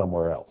go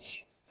somewhere else.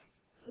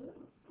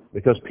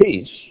 Because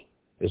peace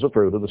is a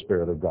fruit of the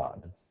Spirit of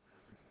God.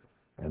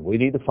 And we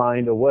need to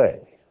find a way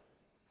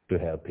to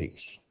have peace.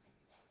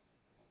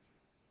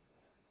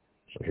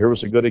 So here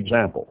was a good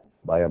example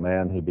by a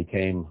man who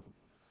became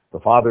the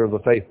father of the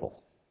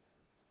faithful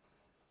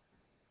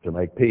to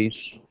make peace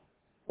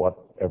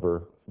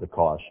whatever the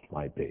cost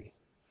might be.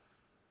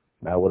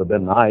 Now, it would have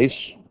been nice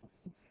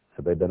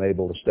had they been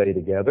able to stay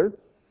together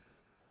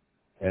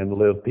and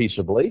live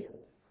peaceably,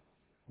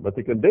 but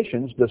the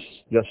conditions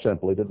just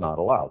simply did not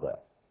allow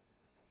that.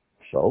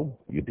 So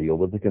you deal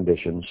with the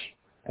conditions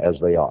as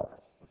they are.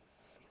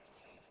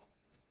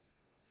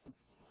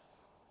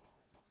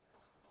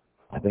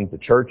 I think the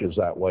church is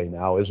that way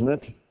now, isn't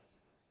it?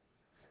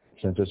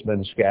 Since it's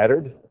been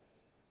scattered,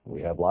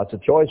 we have lots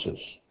of choices.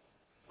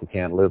 If we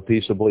can't live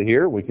peaceably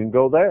here, we can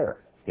go there.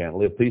 If we can't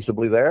live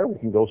peaceably there, we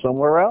can go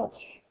somewhere else.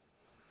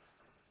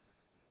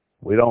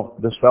 We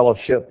don't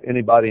disfellowship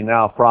anybody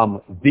now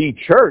from the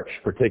church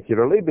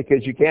particularly,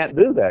 because you can't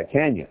do that,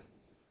 can you?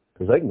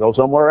 Because they can go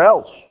somewhere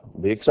else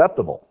and be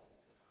acceptable.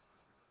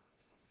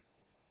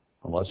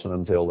 Unless and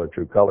until their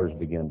true colors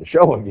begin to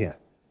show again.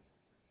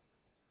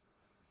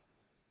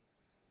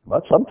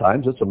 But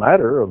sometimes it's a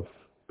matter of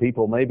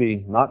people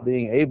maybe not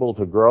being able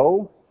to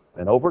grow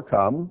and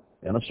overcome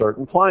in a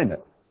certain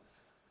climate.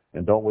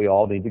 And don't we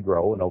all need to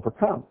grow and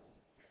overcome?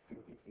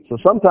 So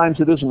sometimes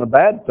it isn't a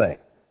bad thing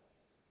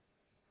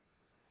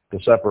to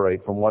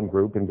separate from one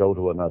group and go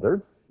to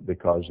another,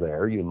 because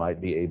there you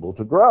might be able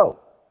to grow,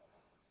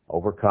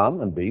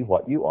 overcome, and be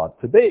what you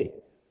ought to be.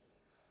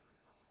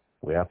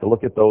 We have to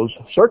look at those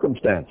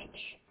circumstances.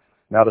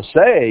 Now, to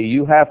say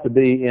you have to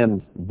be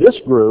in this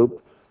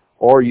group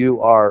or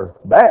you are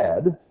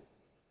bad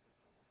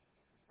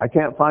I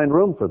can't find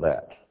room for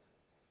that.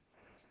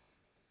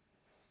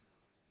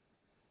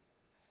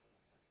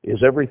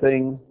 Is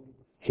everything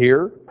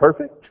here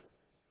perfect?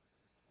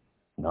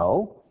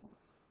 No.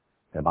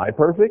 Am I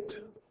perfect?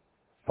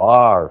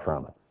 Far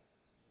from it.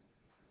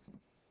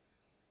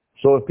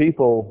 So if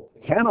people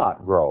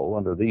cannot grow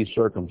under these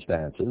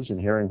circumstances and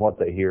hearing what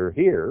they hear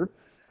here,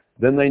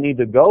 then they need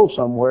to go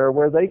somewhere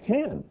where they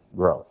can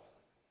grow.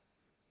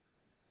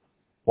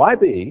 Why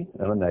be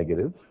in a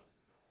negative,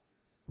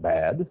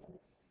 bad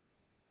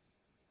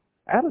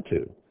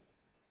attitude?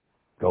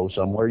 Go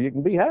somewhere you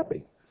can be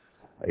happy.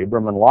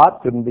 Abram and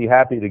Lot couldn't be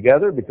happy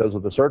together because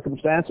of the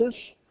circumstances,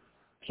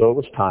 so it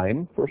was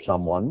time for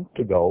someone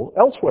to go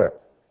elsewhere.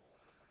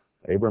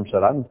 Abram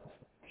said, I'm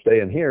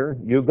staying here,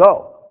 you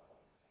go.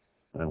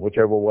 And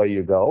whichever way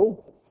you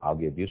go, I'll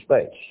give you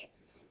space.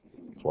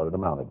 That's what it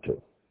amounted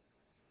to.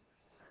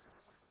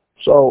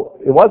 So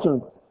it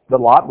wasn't that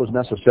Lot was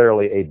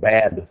necessarily a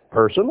bad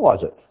person, was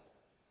it?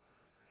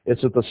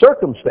 It's that the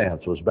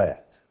circumstance was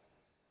bad.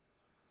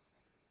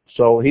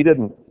 So he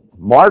didn't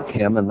mark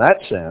him in that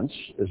sense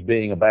as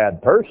being a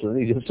bad person.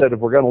 He just said if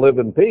we're going to live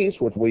in peace,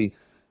 which we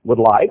would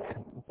like,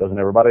 doesn't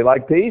everybody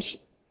like peace?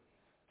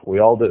 We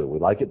all do. We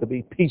like it to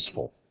be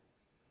peaceful.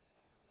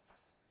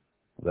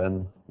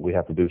 Then we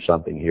have to do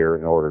something here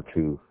in order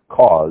to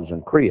cause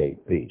and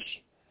create peace.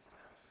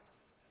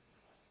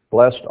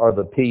 Blessed are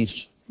the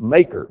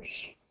peacemakers.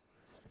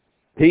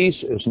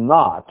 Peace is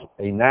not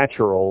a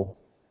natural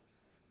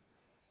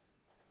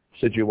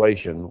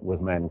situation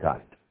with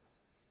mankind.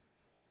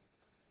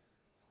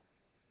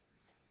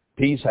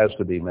 Peace has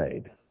to be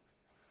made.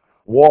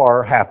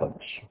 War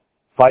happens.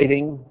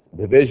 Fighting,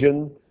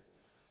 division,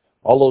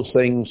 all those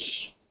things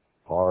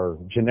are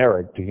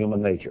generic to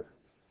human nature.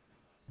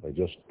 They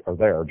just are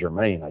there,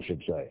 germane, I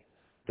should say,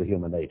 to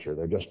human nature.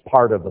 They're just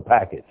part of the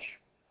package.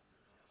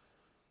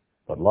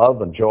 But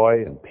love and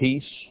joy and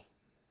peace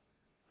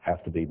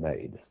have to be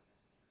made.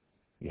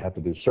 You have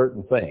to do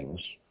certain things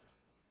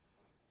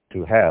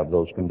to have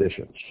those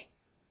conditions.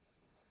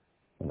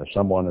 And if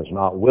someone is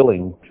not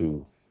willing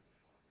to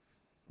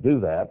do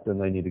that, then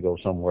they need to go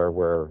somewhere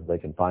where they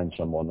can find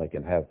someone they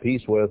can have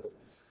peace with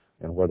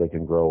and where they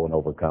can grow and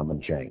overcome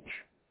and change.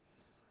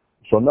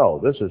 So no,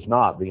 this is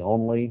not the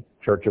only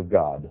church of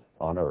God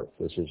on earth.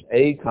 This is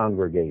a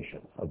congregation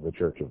of the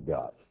church of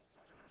God.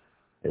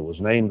 It was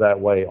named that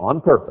way on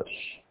purpose,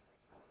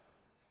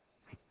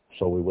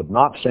 so we would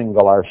not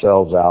single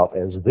ourselves out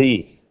as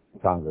the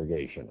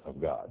congregation of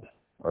God,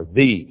 or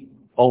the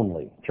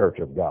only church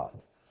of God,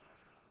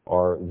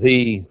 or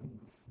the,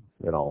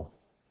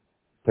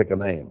 pick a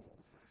name,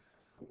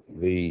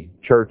 the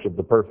church of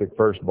the perfect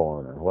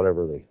firstborn, or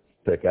whatever they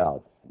pick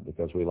out,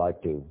 because we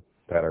like to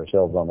pat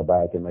ourselves on the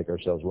back and make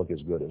ourselves look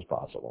as good as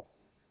possible.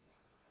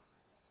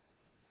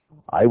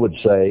 I would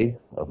say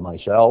of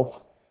myself,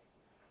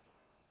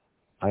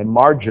 I'm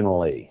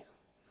marginally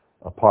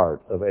a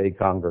part of a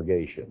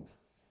congregation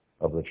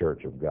of the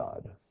church of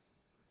God.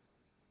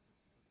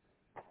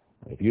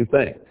 If you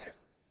think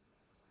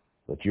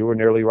that you are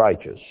nearly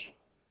righteous,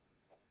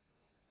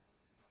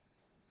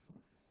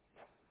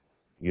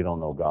 you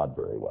don't know God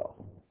very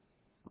well.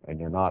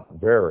 And you're not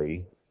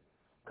very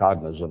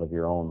cognizant of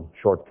your own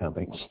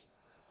shortcomings,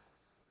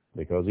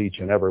 because each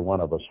and every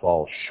one of us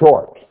falls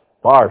short,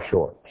 far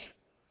short,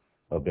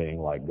 of being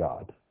like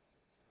God.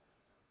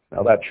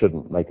 Now that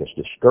shouldn't make us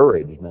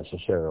discouraged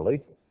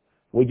necessarily.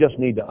 We just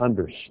need to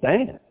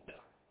understand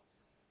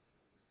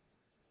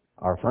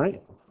our frame.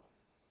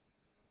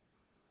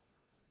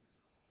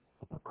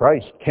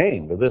 Christ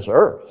came to this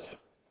earth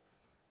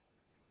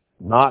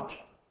not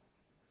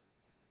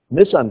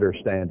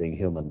misunderstanding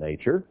human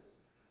nature,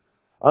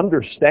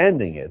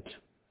 understanding it,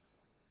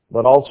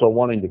 but also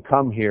wanting to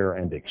come here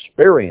and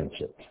experience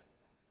it,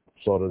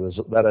 so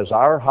that as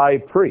our high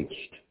priest,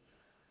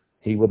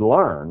 he would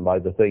learn by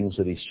the things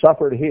that he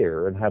suffered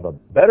here and have a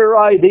better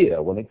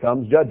idea when it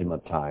comes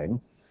judgment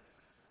time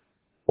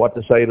what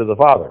to say to the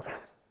Father.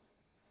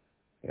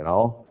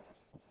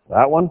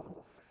 That one?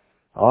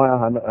 Oh,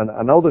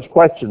 I know there's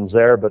questions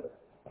there, but,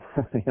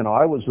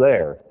 I was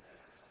there.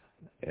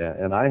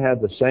 And I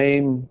had the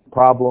same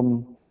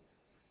problem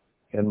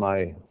in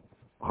my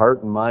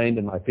heart and mind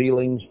and my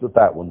feelings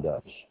that one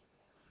does.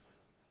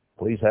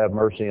 Please have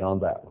mercy on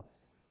that one.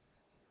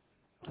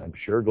 I'm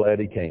sure glad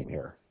he came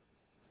here.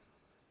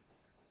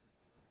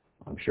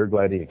 I'm sure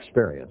glad he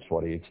experienced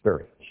what he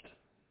experienced,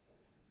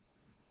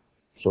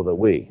 so that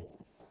we,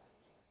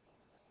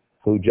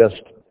 who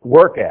just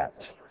work at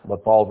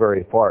but fall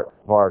very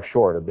far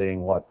short of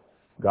being what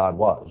God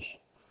was,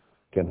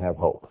 can have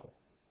hope.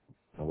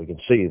 And we can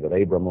see that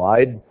Abram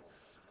lied,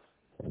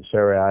 and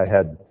Sarai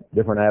had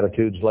different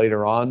attitudes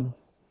later on,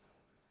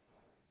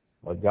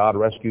 but God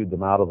rescued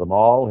them out of them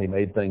all. He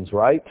made things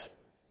right,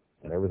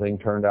 and everything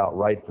turned out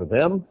right for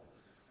them,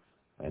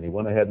 and he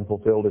went ahead and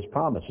fulfilled his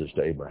promises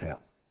to Abraham.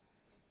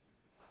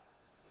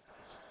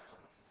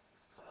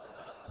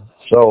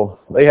 So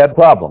they had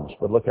problems,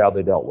 but look how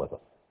they dealt with them.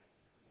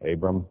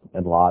 Abram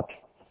and Lot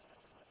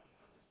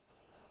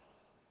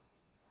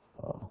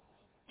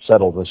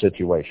settled the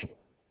situation.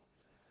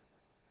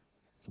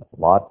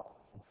 Lot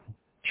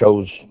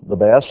chose the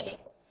best,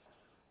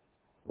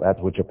 that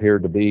which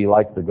appeared to be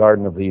like the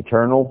garden of the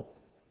eternal,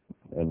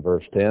 in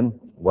verse 10,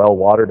 well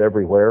watered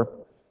everywhere,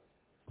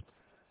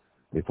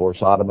 before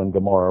Sodom and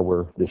Gomorrah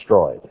were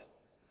destroyed.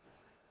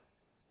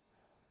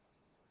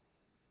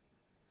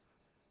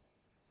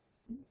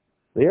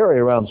 The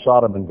area around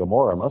Sodom and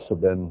Gomorrah must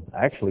have been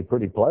actually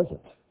pretty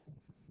pleasant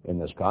in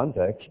this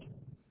context.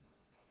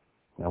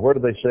 Now, where do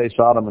they say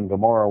Sodom and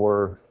Gomorrah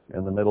were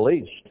in the Middle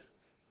East?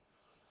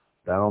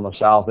 Down on the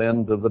south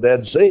end of the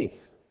Dead Sea.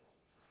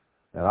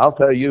 And I'll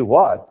tell you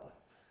what,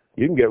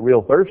 you can get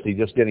real thirsty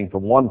just getting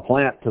from one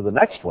plant to the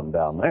next one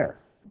down there.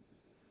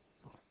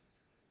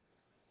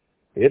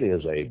 It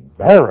is a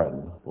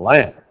barren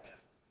land.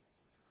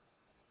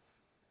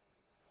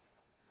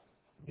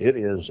 It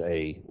is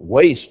a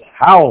waste,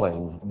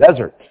 howling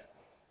desert.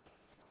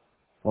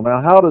 Well,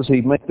 now, how does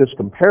he make this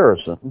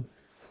comparison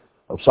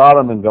of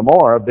Sodom and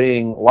Gomorrah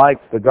being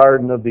like the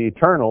garden of the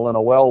eternal in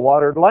a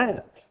well-watered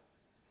land?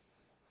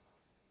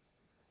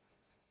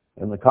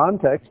 In the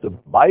context of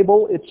the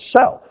Bible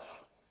itself,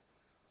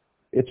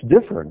 it's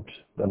different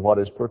than what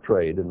is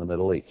portrayed in the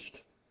Middle East.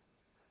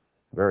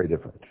 Very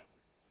different.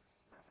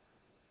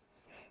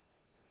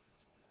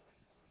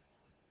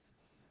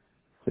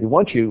 See,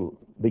 once you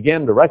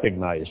begin to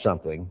recognize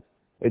something,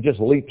 it just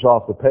leaps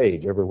off the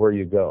page everywhere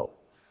you go.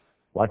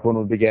 Like when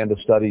we began to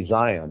study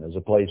Zion as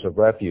a place of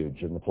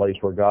refuge and the place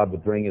where God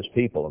would bring his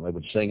people, and they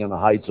would sing in the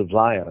heights of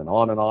Zion, and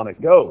on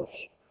it goes.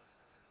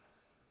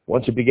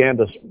 Once you began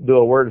to do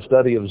a word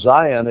study of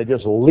Zion, it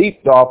just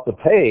leaped off the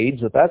page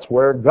that that's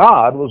where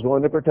God was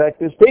going to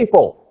protect his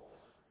people.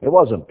 It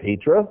wasn't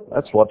Petra.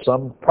 That's what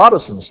some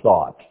Protestants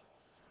thought.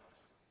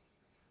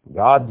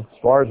 God,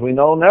 as far as we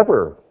know,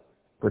 never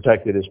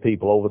protected his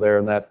people over there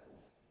in that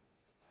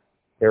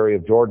area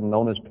of Jordan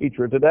known as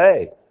Petra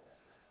today.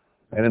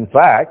 And in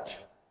fact,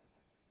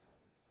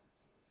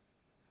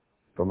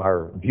 from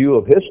our view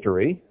of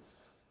history,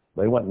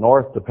 they went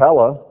north to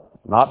Pella,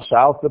 not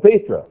south to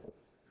Petra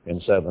in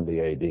 70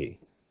 A.D.,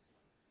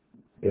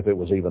 if it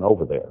was even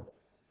over there.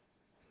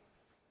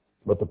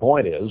 But the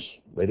point is,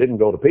 they didn't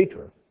go to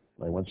Petra.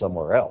 They went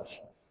somewhere else.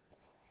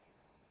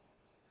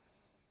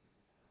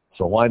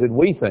 So why did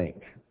we think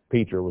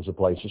Petra was a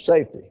place of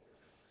safety?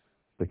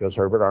 Because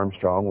Herbert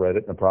Armstrong read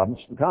it in a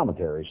Protestant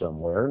commentary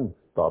somewhere and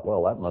thought,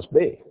 well, that must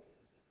be.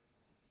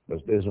 But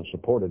it isn't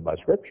supported by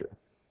Scripture.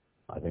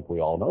 I think we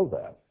all know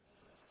that.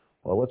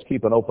 Well, let's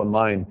keep an open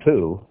mind,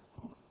 too.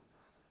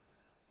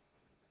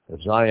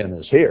 If Zion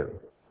is here,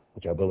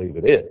 which I believe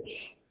it is,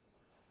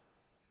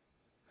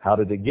 how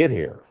did it get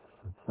here?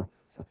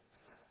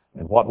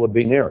 And what would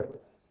be near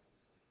it?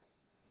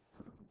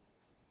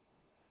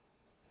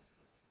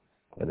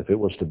 And if it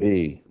was to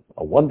be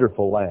a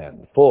wonderful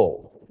land,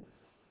 full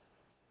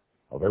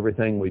of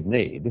everything we'd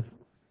need,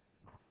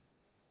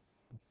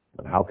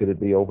 then how could it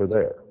be over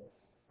there?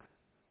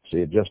 See,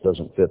 it just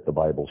doesn't fit the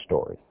Bible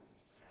story.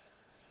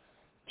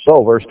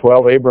 So, verse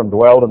 12, Abram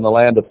dwelled in the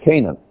land of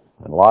Canaan,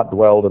 and Lot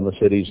dwelled in the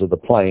cities of the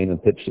plain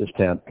and pitched his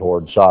tent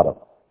toward Sodom.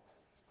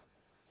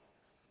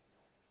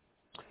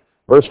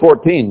 Verse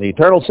 14, the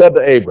Eternal said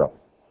to Abram,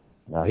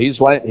 now he's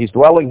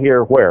dwelling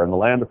here where? In the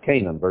land of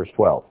Canaan, verse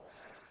 12.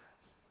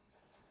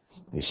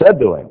 He said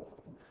to him,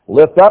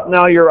 lift up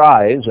now your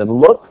eyes and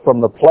look from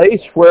the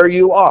place where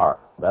you are.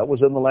 That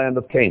was in the land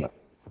of Canaan.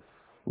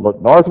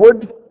 Look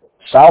northward,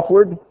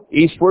 southward,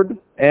 eastward,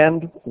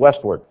 and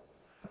westward.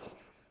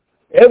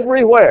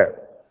 Everywhere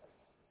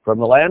from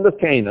the land of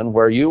Canaan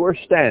where you are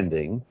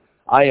standing,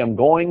 I am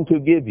going to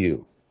give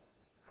you.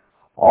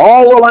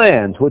 All the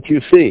lands which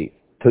you see,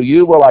 to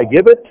you will I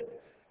give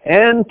it,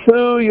 and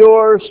to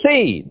your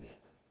seed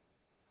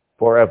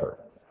forever.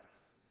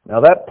 Now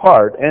that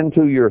part, and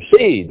to your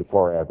seed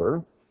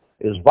forever,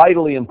 is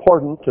vitally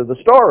important to the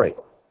story.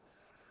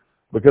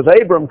 Because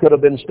Abram could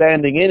have been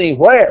standing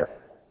anywhere,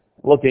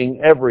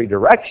 looking every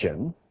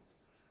direction,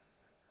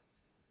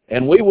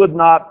 and we would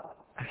not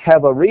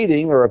have a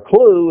reading or a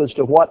clue as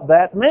to what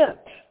that meant.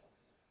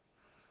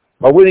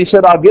 But when he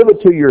said, I'll give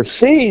it to your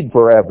seed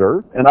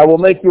forever, and I will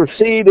make your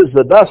seed as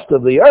the dust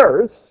of the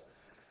earth,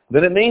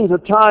 then it means a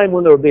time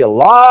when there would be a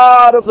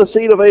lot of the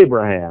seed of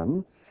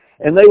Abraham,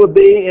 and they would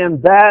be in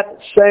that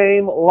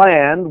same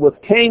land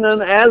with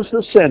Canaan as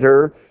the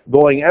center,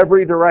 going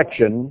every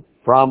direction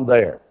from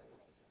there.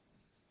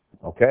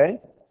 Okay?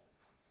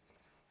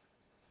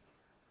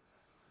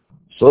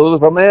 So that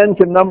if a man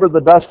can number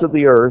the dust of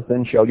the earth,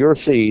 then shall your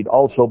seed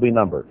also be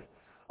numbered.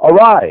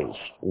 Arise,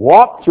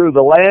 walk through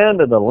the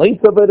land and the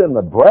length of it and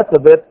the breadth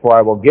of it, for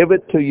I will give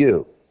it to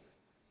you.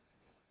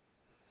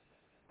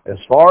 As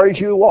far as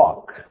you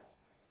walk,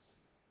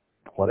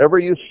 whatever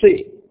you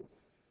see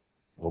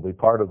will be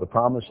part of the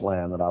promised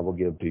land that I will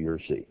give to your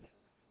seed.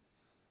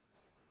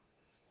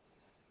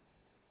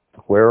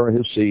 Where are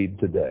his seed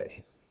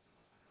today?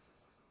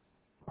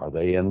 Are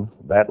they in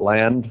that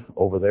land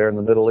over there in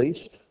the Middle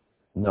East?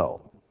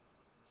 No.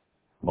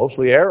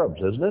 Mostly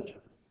Arabs, isn't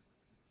it?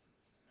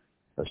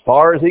 As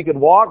far as he could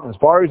walk, as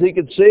far as he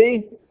could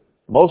see,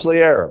 mostly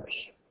Arabs.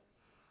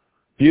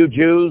 few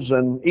Jews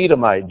and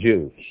Edomite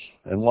Jews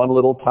in one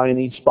little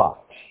tiny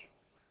spot.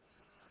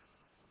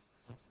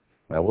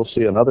 Now, we'll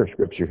see another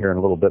scripture here in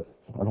a little bit.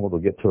 I don't know if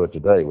we'll get to it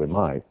today. We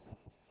might.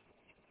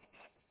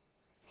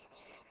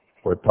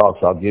 Where it talks,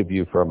 I'll give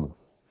you from...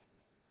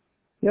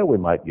 Yeah, we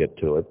might get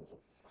to it.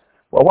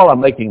 Well, while I'm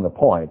making the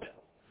point,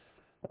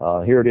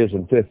 here it is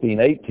in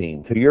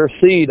 15:18. To your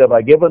seed have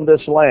I given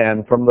this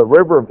land from the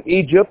river of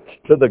Egypt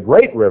to the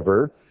great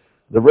river,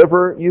 the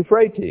river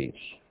Euphrates.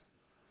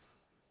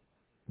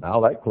 Now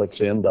that clicks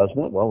in, doesn't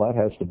it? Well, that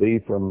has to be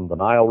from the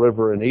Nile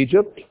River in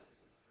Egypt,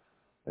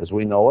 as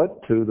we know it,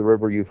 to the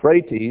river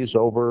Euphrates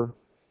over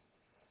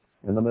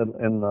in the middle,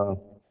 in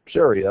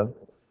Syria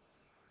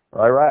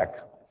or Iraq,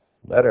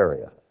 that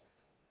area.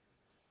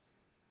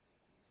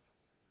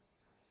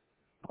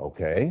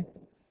 Okay.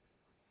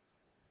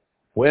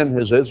 When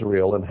has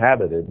Israel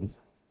inhabited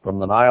from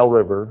the Nile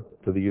River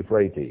to the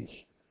Euphrates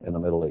in the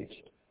Middle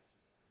East?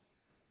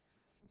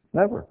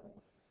 Never.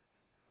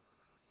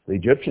 The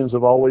Egyptians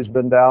have always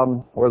been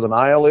down where the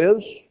Nile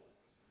is,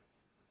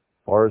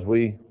 as far as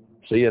we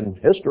see in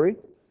history.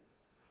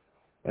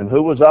 And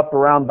who was up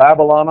around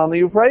Babylon on the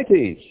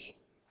Euphrates?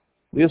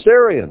 The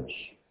Assyrians.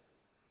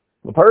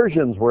 The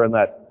Persians were in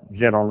that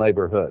general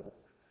neighborhood.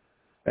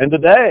 And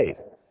today,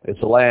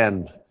 it's a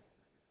land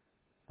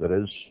that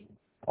is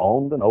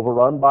owned and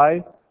overrun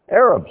by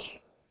Arabs.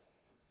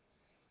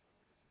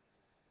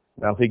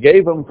 Now, if he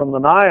gave them from the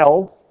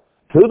Nile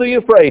to the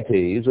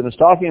Euphrates and is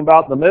talking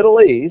about the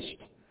Middle East,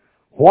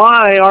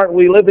 why aren't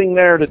we living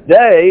there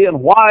today,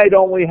 and why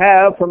don't we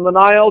have from the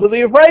Nile to the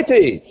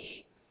Euphrates?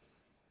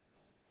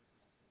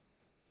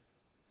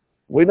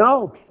 We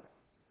don't.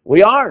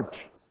 We aren't.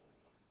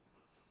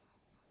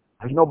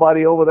 There's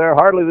nobody over there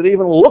hardly that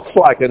even looks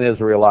like an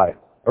Israelite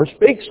or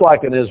speaks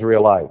like an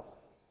Israelite.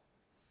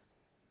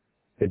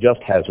 It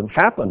just hasn't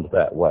happened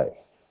that way.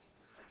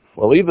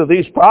 Well, either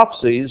these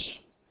prophecies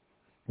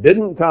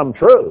didn't come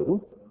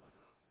true,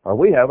 or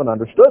we haven't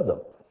understood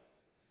them.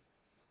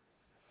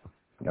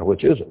 Now,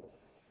 which is it?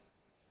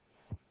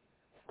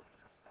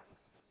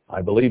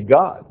 I believe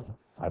God.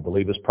 I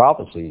believe His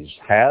prophecies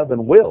have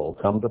and will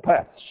come to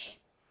pass.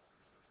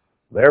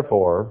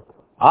 Therefore,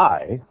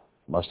 I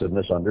must have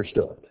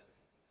misunderstood.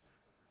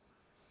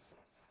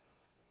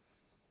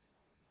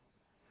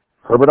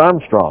 Herbert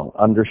Armstrong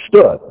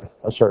understood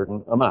a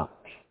certain amount.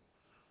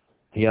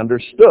 He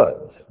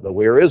understood that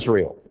we are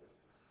Israel.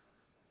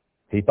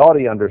 He thought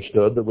he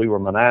understood that we were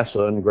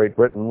Manasseh and Great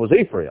Britain was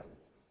Ephraim.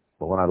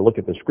 But when I look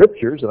at the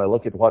scriptures and I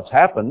look at what's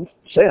happened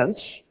since,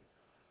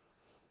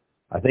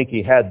 I think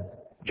he had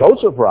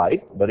Joseph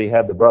right, but he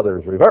had the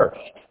brothers reversed.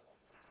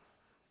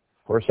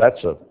 Of course,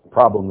 that's a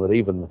problem that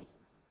even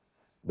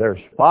their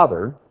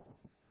father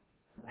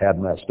had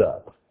messed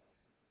up.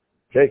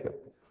 Jacob.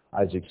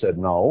 Isaac said,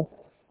 no,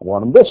 I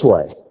want him this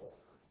way.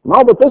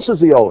 No, but this is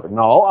the older.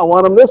 No, I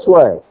want him this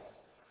way.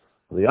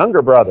 The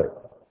younger brother.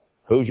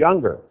 Who's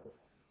younger?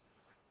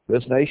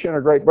 This nation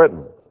or Great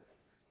Britain?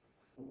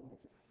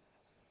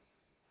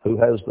 Who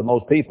has the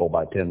most people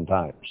by 10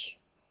 times?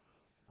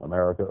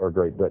 America or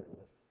Great Britain?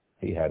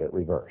 He had it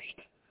reversed.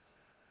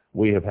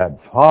 We have had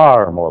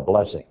far more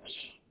blessings,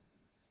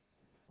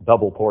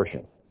 double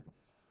portion,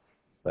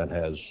 than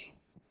has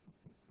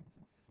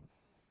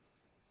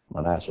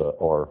Manasseh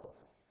or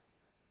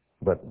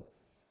Britain,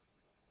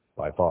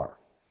 by far.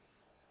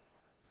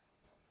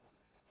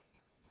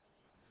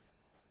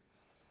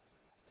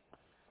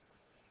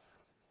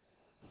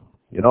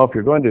 You know, if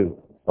you're going to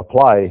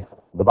apply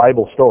the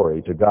Bible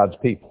story to God's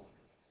people,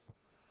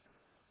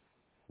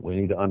 we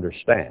need to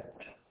understand.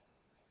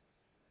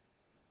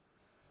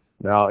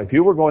 Now, if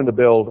you were going to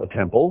build a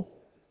temple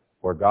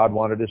where God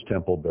wanted His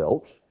temple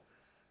built,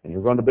 and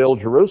you're going to build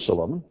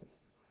Jerusalem,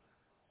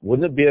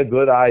 wouldn't it be a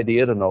good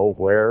idea to know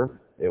where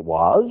it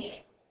was?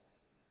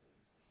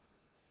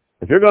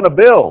 If you're going to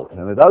build,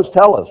 and it does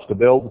tell us to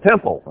build the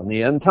temple in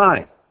the end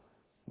time,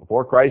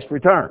 before Christ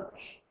returns,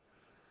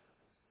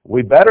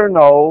 we better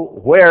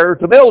know where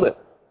to build it.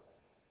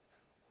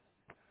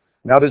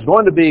 Now, there's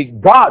going to be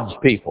God's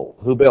people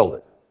who build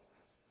it.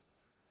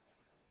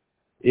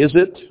 Is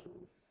it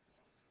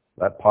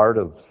that part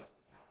of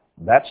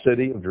that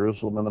city of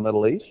Jerusalem in the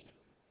Middle East?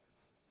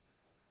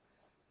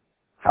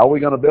 How are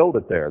we going to build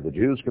it there? The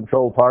Jews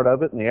control part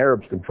of it and the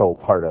Arabs control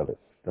part of it.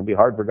 It's going to be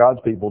hard for God's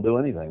people to do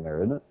anything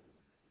there, isn't it?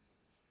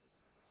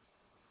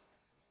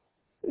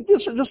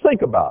 Just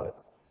think about it.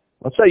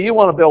 Let's say you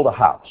want to build a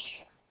house.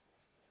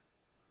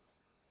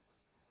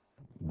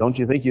 Don't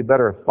you think you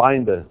better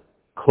find a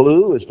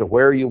clue as to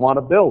where you want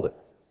to build it?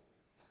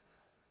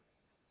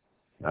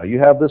 Now you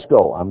have this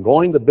goal. I'm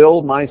going to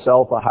build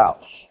myself a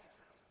house.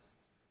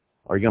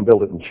 Are you going to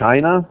build it in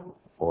China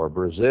or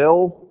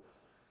Brazil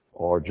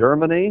or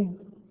Germany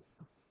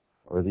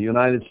or the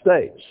United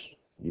States?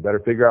 You better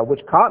figure out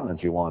which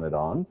continent you want it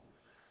on.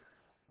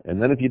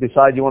 And then if you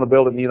decide you want to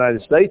build it in the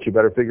United States, you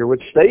better figure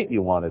which state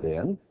you want it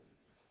in.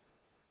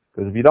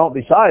 Because if you don't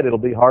decide, it'll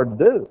be hard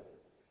to do.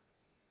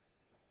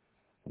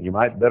 You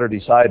might better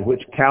decide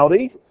which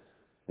county,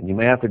 and you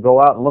may have to go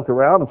out and look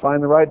around and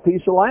find the right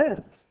piece of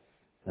land.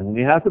 And then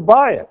you have to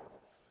buy it.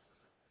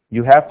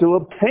 You have to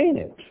obtain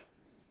it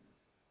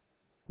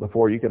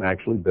before you can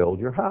actually build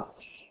your house.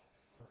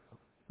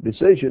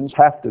 Decisions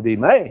have to be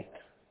made.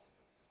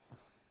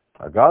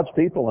 God's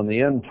people in the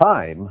end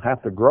time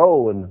have to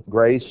grow in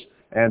grace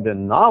and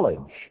in knowledge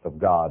of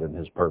God and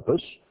His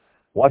purpose,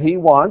 what He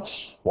wants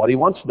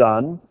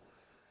done.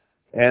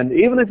 And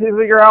even if you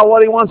figure out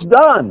what He wants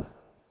done,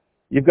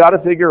 you've got to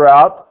figure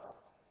out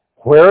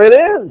where it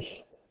is,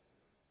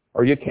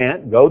 or you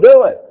can't go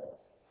do it.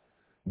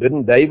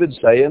 Didn't David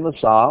say in the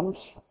Psalms,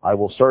 I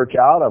will search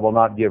out, I will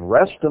not give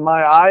rest to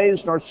my eyes,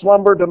 nor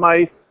slumber to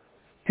my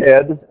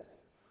head,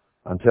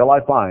 until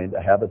I find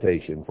a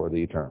habitation for the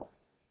eternal.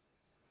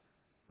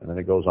 And then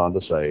it goes on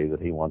to say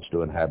that He wants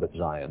to inhabit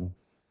Zion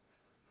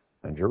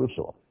and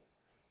Jerusalem.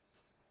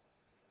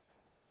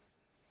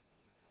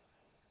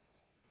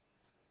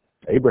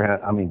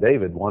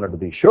 David wanted to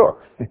be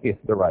sure he had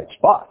the right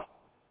spot.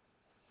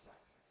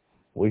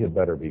 We had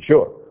better be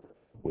sure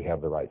we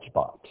have the right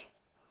spot.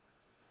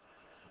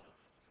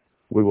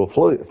 We will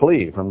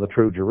flee from the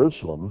true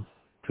Jerusalem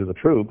to the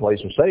true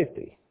place of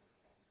safety.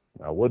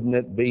 Now, wouldn't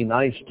it be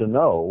nice to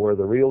know where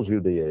the real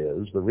Judea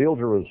is, the real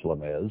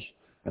Jerusalem is,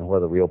 and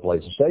where the real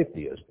place of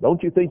safety is?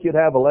 Don't you think you'd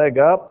have a leg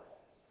up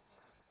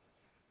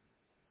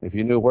if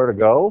you knew where to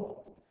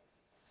go,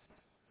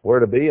 where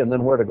to be, and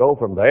then where to go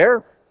from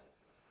there?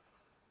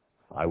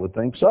 I would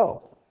think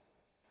so.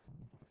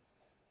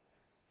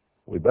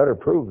 We better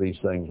prove these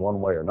things one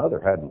way or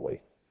another, hadn't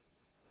we?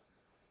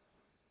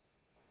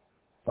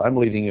 If I'm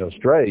leading you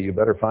astray, you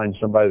better find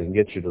somebody that can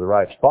get you to the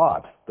right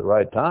spot at the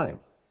right time.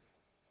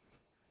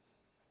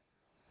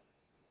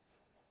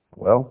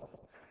 Well,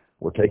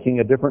 we're taking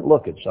a different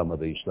look at some of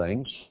these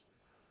things,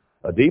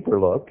 a deeper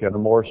look and a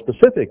more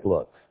specific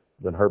look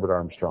than Herbert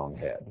Armstrong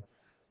had.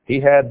 He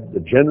had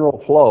the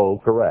general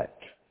flow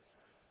correct,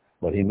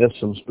 but he missed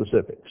some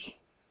specifics.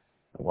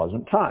 It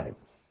wasn't time.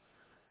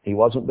 He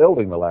wasn't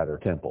building the latter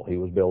temple. He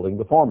was building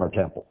the former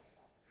temple,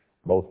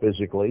 both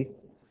physically,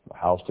 the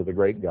house to the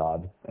great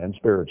God, and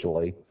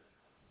spiritually,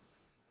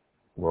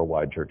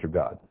 worldwide church of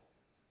God.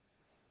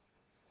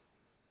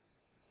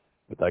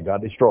 But that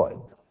got destroyed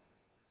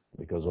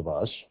because of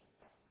us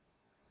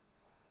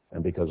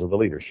and because of the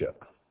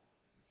leadership.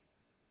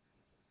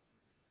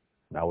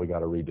 Now we got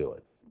to redo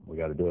it. We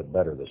got to do it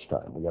better this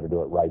time. We got to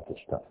do it right this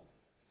time.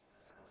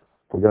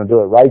 If we're going to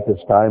do it right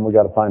this time, we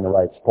got to find the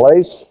right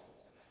place,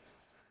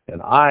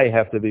 and I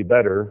have to be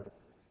better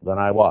than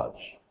I was.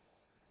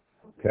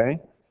 Okay?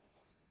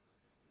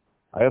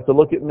 I have to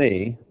look at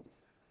me,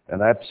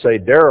 and I have to say,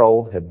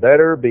 Darryl had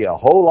better be a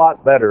whole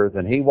lot better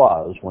than he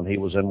was when he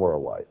was in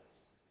Worldwide.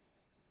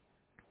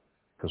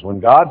 Because when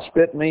God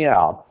spit me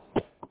out,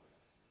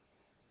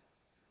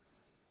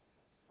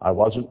 I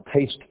wasn't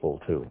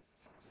tasteful to Him.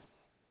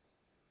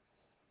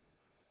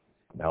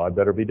 Now I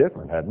better be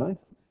different, hadn't I?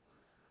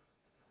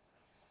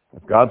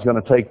 If God's going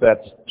to take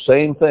that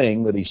same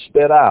thing that He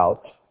spit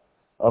out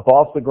up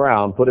off the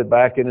ground, put it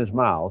back in His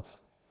mouth,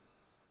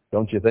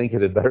 don't you think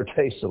it had better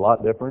taste a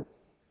lot different?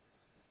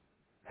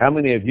 How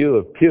many of you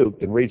have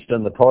puked and reached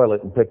in the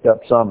toilet and picked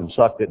up some and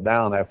sucked it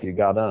down after you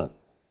got done?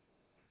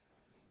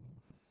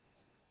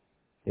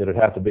 It would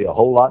have to be a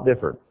whole lot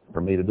different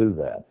for me to do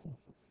that.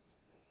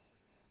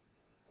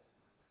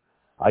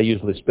 I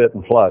usually spit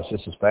and flush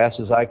just as fast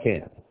as I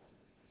can.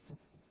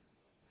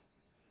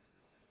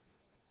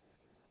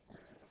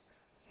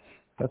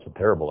 That's a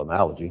terrible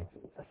analogy,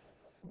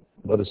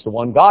 but it's the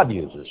one God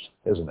uses,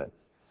 isn't it?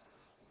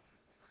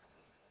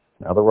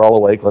 Now that we're all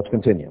awake, let's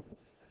continue.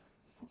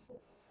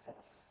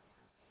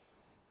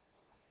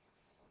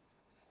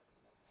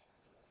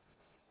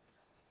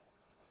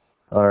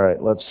 All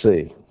right, let's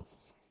see.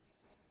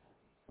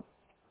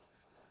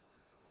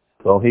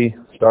 So he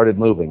started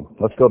moving.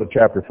 Let's go to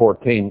chapter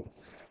 14.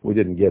 We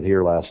didn't get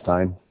here last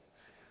time.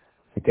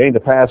 It came to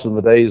pass in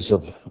the days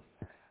of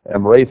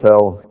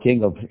Amraphel,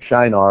 king of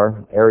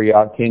Shinar,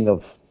 Arioch, king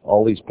of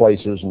all these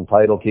places, and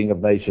Tidal, king of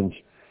nations,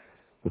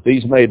 that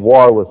these made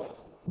war with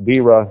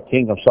Bera,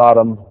 king of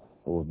Sodom,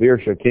 with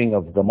Birsha, king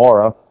of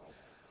Gomorrah.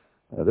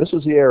 Now, this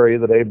is the area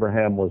that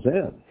Abram was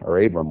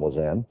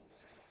in.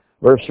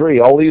 Verse 3,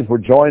 all these were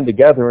joined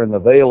together in the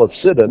vale of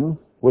Sidon,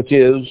 which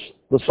is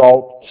the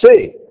Salt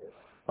Sea.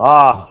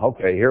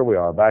 Okay, here we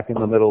are, back in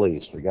the Middle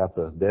East. We got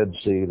the Dead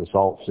Sea, the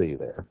Salt Sea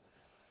there.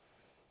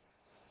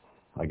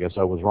 I guess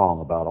I was wrong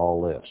about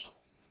all this.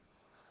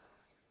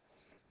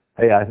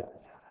 Hey, I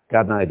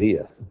got an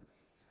idea.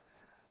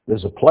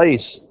 There's a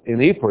place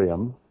in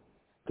Ephraim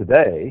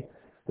today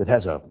that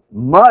has a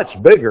much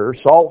bigger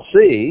Salt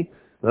Sea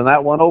than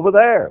that one over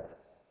there.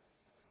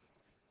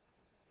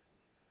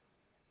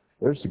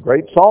 There's the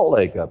Great Salt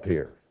Lake up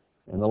here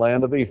in the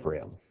land of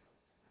Ephraim.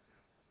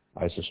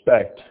 I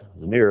suspect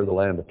near the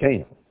land of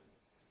Canaan.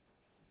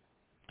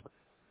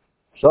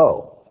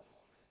 So,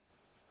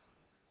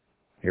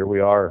 here we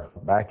are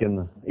back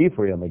in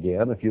Ephraim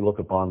again, if you look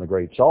upon the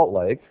Great Salt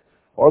Lake,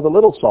 or the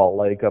Little Salt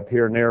Lake up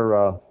here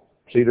near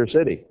Cedar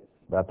City,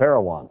 by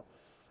Parowan.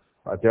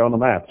 Right there on the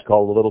map, it's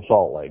called the Little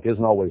Salt Lake. It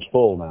isn't always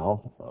full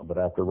now, but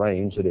after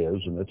rains it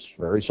is, and it's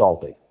very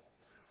salty.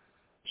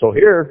 So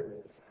here,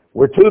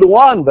 We're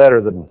 2-1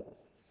 better than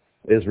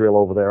Israel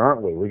over there,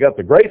 aren't we? We got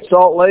the Great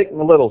Salt Lake and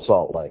the Little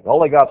Salt Lake.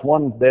 All they got's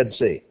one Dead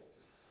Sea.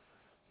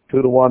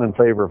 2-1 in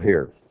favor of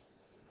here.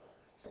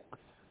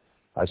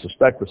 I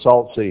suspect the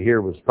Salt Sea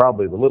here was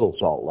probably the Little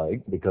Salt Lake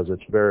because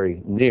it's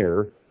very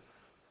near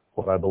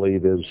what I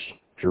believe is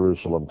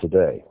Jerusalem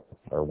today,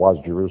 or was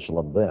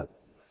Jerusalem then.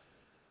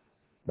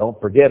 Don't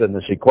forget in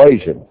this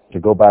equation to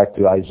go back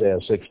to Isaiah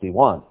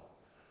 61,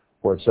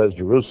 where it says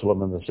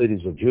Jerusalem and the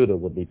cities of Judah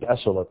would be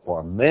desolate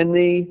for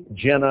many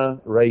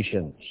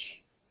generations.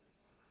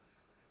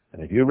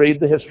 And if you read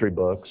the history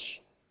books,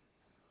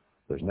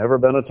 there's never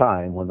been a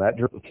time when that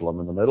Jerusalem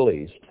in the Middle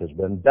East has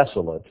been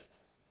desolate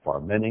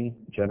for many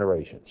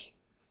generations.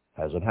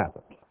 Hasn't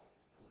happened.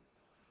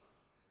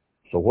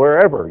 So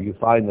wherever you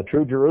find the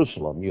true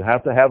Jerusalem, you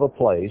have to have a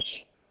place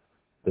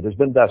that has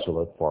been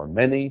desolate for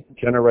many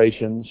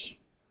generations,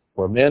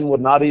 where men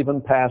would not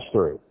even pass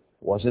through.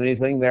 Wasn't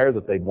anything there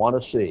that they'd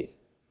want to see.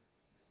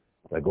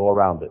 They go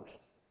around it.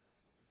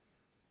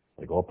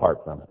 They go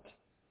apart from it.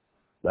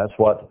 That's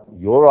what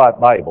your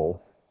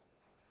Bible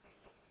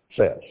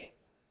says.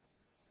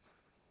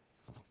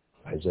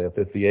 Isaiah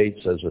 58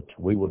 says that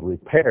we would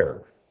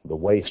repair the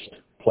waste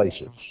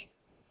places,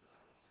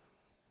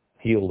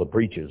 heal the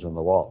breaches in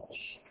the walls.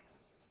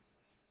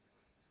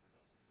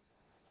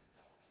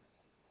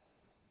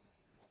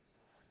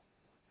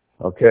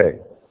 Okay.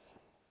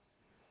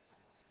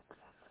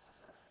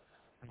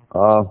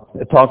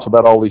 It talks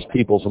about all these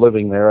peoples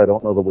living there. I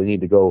don't know that we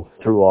need to go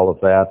through all of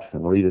that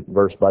and read it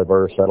verse by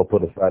verse. That'll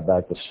put us right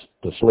back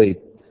to sleep.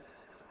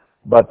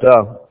 But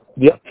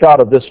the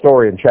upshot of this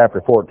story in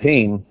chapter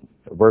 14,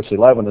 verse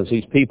 11, is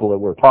these people that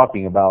we're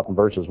talking about in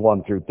verses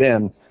 1 through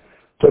 10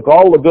 took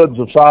all the goods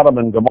of Sodom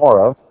and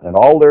Gomorrah and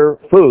all their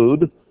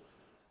food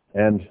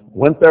and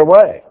went their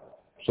way.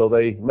 So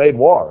they made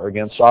war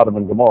against Sodom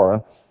and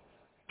Gomorrah,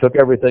 took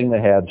everything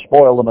they had,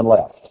 spoiled them, and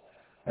left.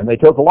 And they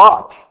took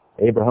Lot,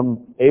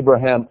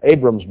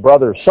 Abram's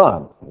brother's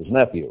son, his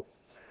nephew,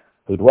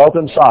 who dwelt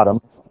in Sodom,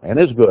 and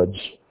his goods,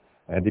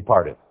 and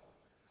departed.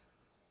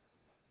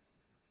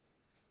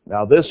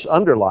 Now this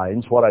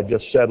underlines what I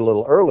just said a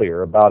little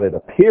earlier about it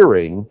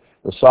appearing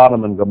the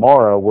Sodom and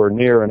Gomorrah were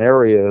near an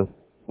area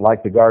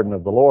like the garden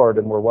of the Lord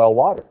and were well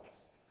watered.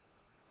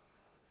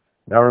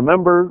 Now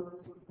remember,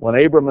 when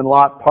Abram and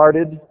Lot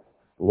parted,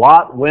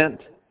 Lot went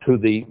to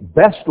the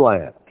best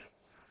land,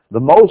 the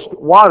most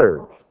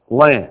watered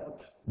land,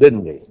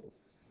 didn't he?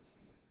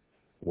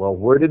 Well,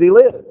 where did he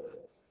live?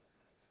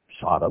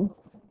 Sodom.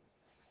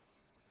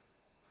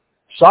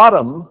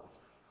 Sodom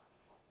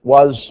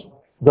was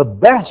the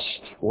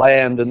best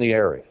land in the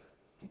area,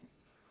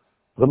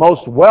 the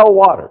most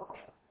well-watered,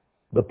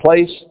 the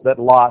place that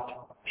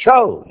Lot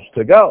chose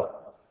to go,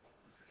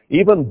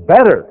 even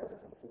better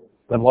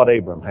than what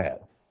Abram had.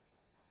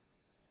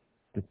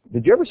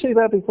 Did you ever see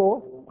that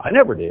before? I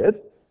never did.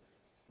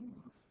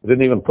 I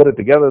didn't even put it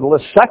together until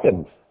this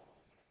second.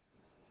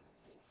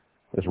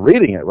 Just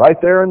reading it right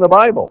there in the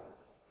Bible.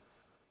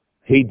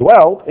 He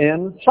dwelt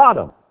in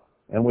Sodom,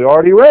 and we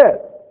already read.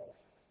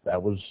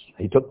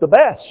 He took the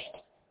best.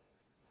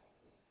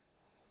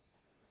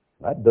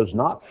 That does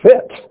not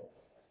fit.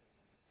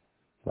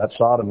 That's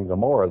Sodom and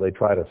Gomorrah. They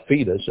try to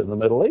feed us in the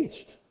Middle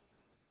East.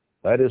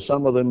 That is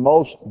some of the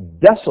most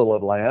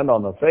desolate land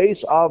on the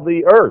face of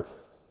the earth.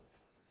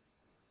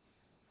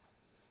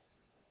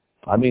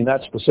 I mean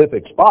that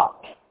specific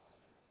spot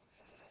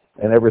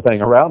and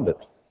everything around it.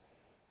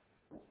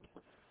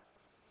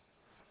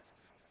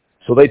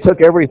 So they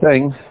took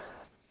everything,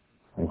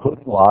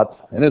 including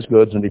Lot and his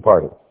goods, and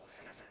departed.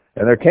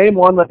 And there came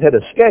one that had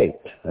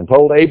escaped and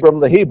told Abram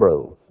the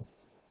Hebrew,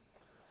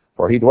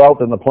 for he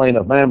dwelt in the plain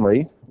of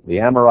Mamre, the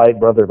Amorite,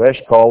 brother of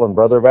Eshcol and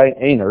brother of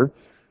Aner,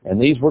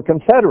 and these were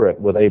confederate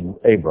with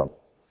Abram.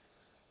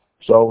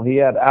 So he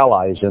had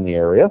allies in the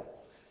area.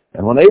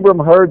 And when Abram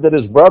heard that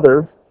his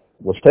brother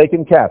was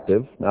taken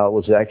captive, now it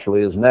was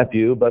actually his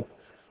nephew, but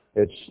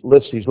he's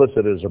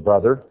listed as a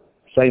brother,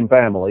 same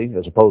family,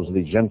 as opposed to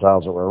these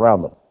Gentiles that were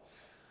around them.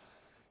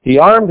 He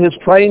armed his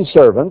trained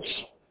servants,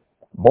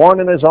 born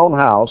in his own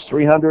house,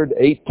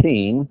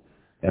 318,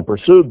 and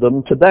pursued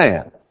them to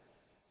Dan.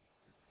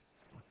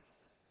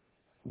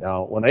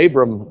 Now, when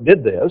Abram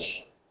did this,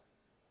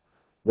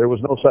 there was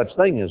no such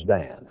thing as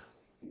Dan.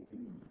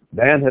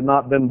 Dan had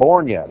not been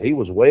born yet. He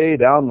was way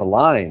down the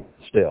line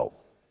still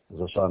as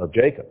a son of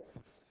Jacob.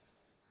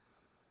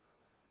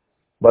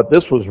 But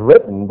this was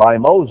written by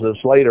Moses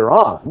later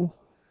on,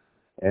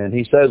 and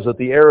he says that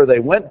the area they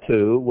went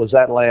to was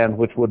that land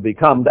which would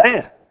become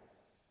Dan.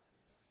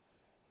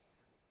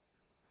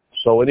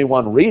 So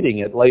anyone reading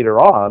it later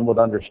on would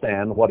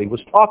understand what he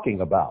was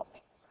talking about.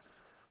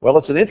 Well,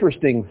 it's an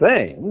interesting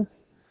thing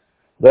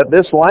that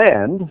this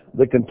land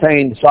that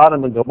contained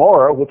Sodom and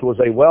Gomorrah, which was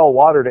a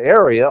well-watered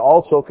area,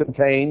 also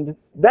contained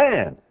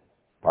Dan,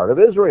 part of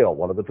Israel,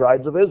 one of the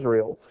tribes of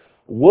Israel,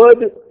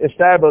 would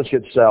establish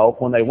itself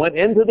when they went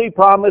into the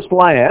promised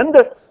land,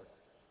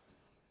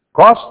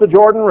 crossed the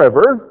Jordan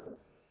River,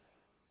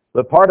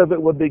 but part of it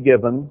would be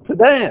given to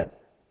Dan.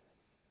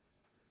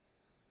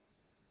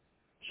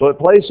 So it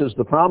places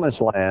the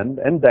promised land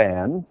and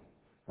Dan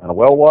in a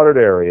well-watered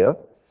area,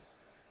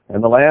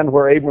 and the land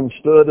where Abram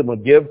stood and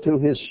would give to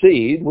his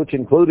seed, which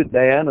included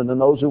Dan and then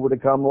those who were to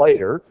come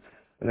later.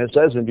 And it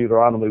says in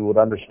Deuteronomy we would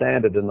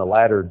understand it in the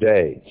latter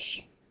days.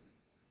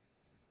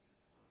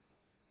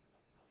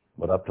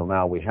 But up till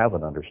now we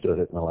haven't understood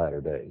it in the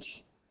latter days.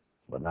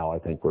 But now I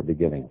think we're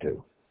beginning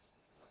to.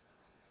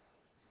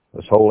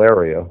 This whole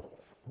area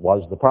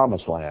was the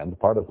promised land,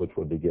 part of which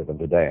would be given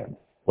to Dan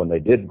when they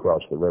did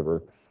cross the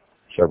river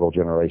several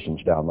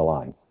generations down the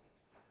line.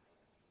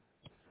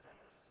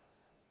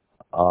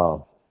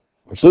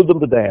 Pursued them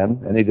to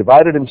Dan, and he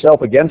divided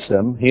himself against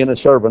them, he and his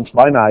servants,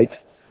 by night,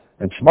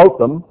 and smote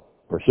them,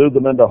 pursued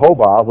them into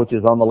Hobah, which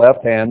is on the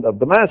left hand of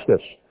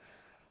Damascus.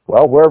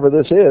 Well, wherever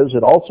this is,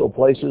 it also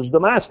places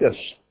Damascus.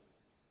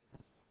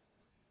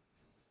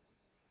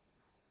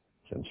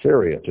 It's in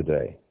Syria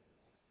today,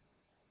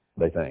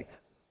 they think.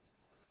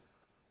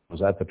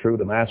 Was that the true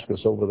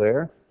Damascus over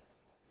there?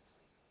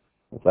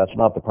 If that's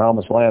not the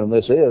promised land and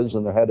this is,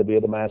 then there had to be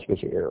a Damascus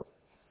here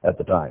at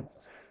the time.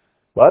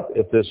 But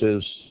if this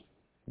is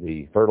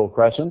the Fertile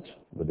Crescent,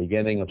 the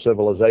beginning of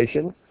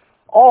civilization,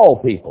 all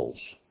peoples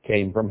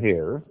came from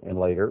here and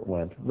later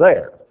went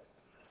there,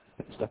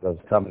 instead of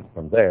coming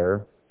from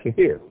there to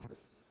here.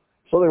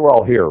 So they were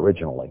all here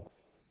originally.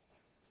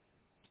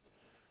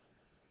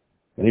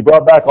 And he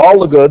brought back all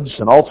the goods,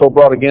 and also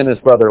brought again his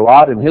brother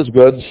Lot and his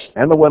goods,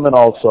 and the women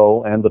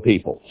also, and the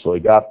people. So he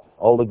got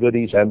all the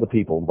goodies and the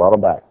people and brought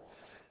them back.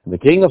 And the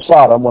king of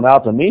Sodom went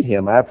out to meet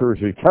him after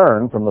his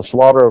return from the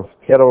slaughter of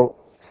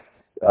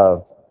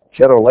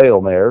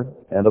Chedorlaomer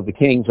and of the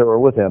kings that were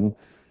with him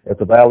at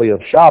the valley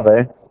of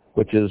Shaveh,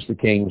 which is the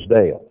king's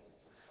dale.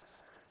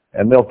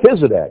 And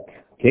Melchizedek,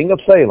 king of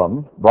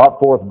Salem, brought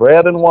forth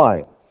bread and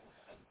wine.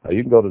 Now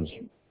you can go to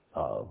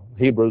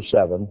Hebrews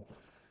 7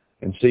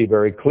 and see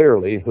very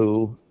clearly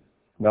who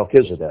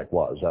Melchizedek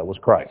was. That was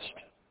Christ.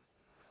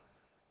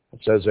 It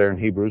says there in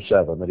Hebrews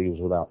 7 that he was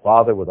without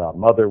father, without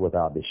mother,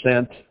 without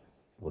descent,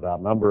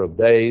 without number of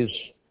days.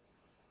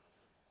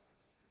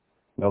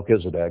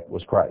 Melchizedek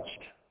was Christ.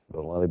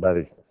 Don't let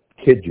anybody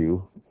kid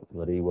you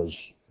that he was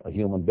a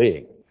human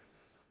being.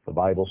 The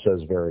Bible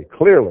says very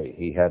clearly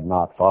he had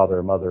not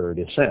father, mother, or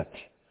descent.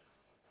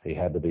 He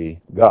had to be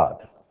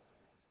God.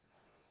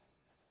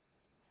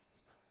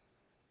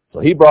 So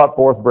he brought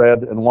forth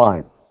bread and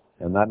wine,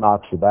 and that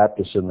knocks the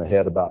Baptists in the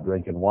head about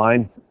drinking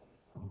wine.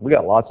 We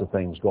got lots of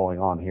things going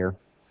on here.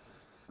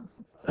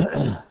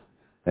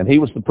 And he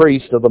was the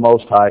priest of the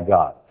Most High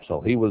God.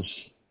 So he was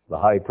the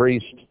high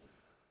priest,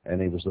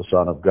 and he was the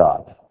Son of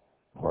God,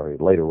 or he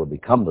later would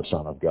become the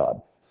Son of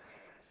God.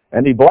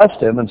 And he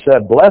blessed him and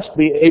said, Blessed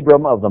be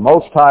Abram of the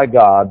Most High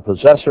God,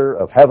 possessor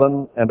of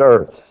heaven and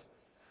earth.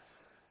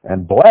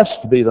 And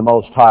blessed be the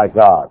Most High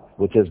God,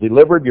 which has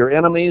delivered your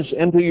enemies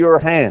into your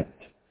hand.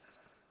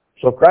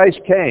 So Christ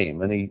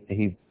came, and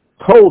he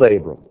told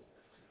Abram,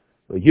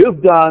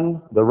 you've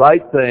done the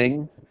right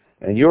thing,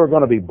 and you are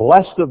going to be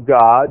blessed of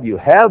God. You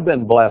have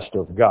been blessed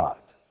of God.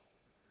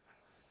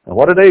 And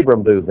what did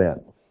Abram do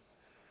then?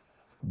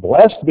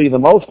 Blessed be the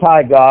Most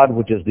High God,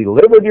 which has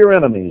delivered your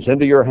enemies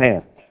into your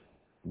hand.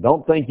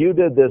 Don't think you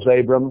did this,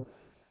 Abram.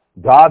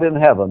 God in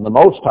heaven, the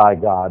Most High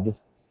God,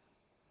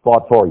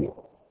 fought for you.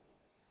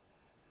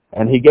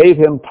 And he gave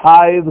him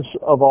tithes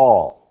of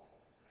all.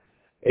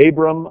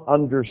 Abram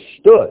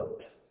understood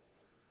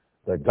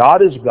that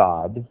God is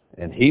God,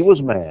 and he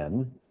was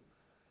man,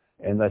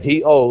 and that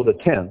he owed a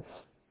tenth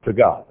to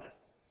God.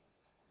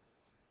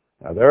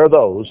 Now, there are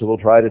those who will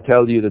try to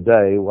tell you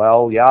today,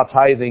 well, yeah,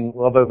 tithing,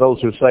 well, there are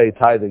those who say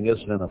tithing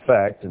isn't in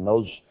effect, and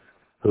those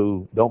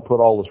who don't put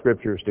all the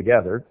scriptures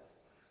together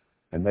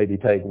and maybe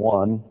take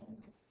one.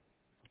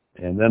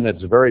 And then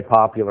it's very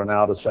popular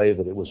now to say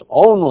that it was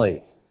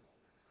only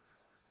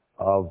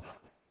of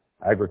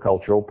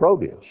agricultural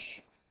produce.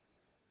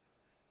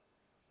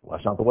 Well,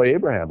 that's not the way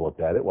Abraham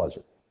looked at it, was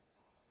it?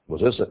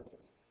 Was this a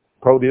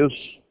produce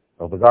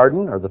of the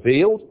garden or the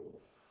field?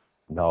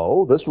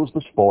 No, this was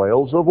the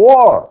spoils of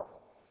war.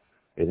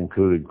 It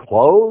included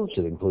clothes,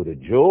 it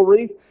included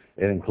jewelry,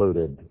 it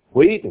included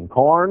wheat and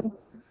corn,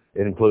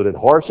 it included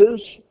horses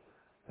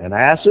and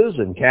asses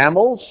and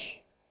camels.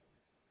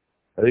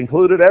 It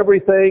included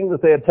everything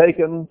that they had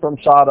taken from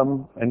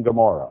Sodom and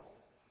Gomorrah.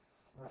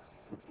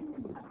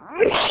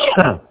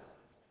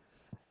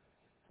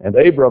 And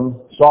Abram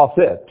saw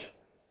fit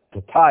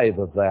to tithe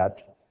of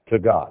that to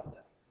God.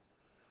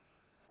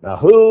 Now,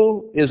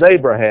 who is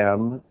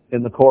Abraham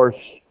in the course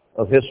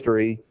of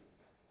history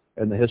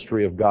and the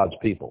history of God's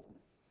people?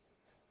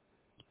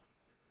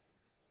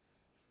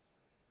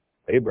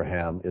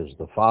 Abraham is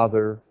the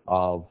father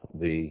of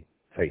the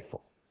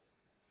faithful.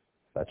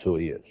 That's who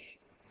he is.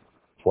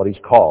 It's what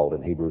he's called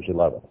in Hebrews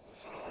 11.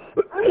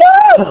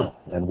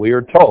 And we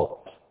are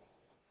told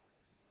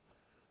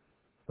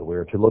that we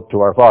are to look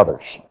to our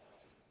fathers.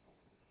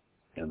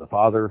 And the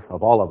father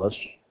of all of us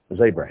is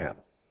Abraham.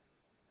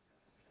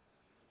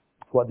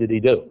 What did he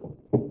do?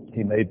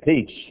 He made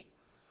peace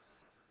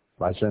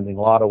by sending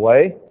Lot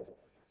away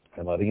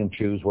and letting him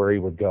choose where he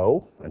would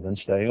go and then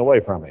staying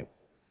away from him.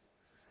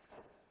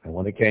 And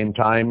when it came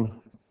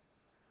time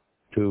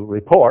to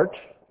report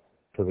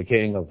to the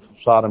king of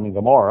Sodom and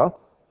Gomorrah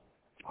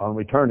on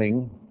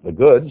returning the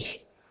goods,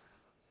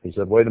 he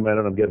said, wait a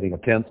minute, I'm giving a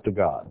tenth to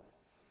God.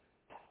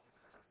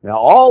 Now,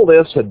 all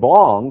this had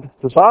belonged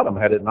to Sodom,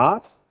 had it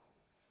not?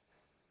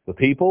 The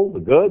people, the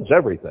goods,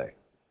 everything.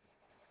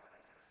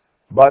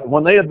 But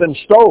when they had been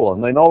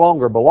stolen, they no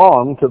longer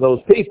belonged to those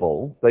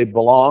people. They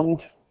belonged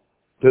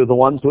to the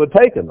ones who had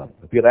taken them.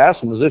 If you'd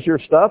asked them, is this your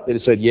stuff? They'd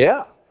have said,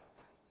 yeah.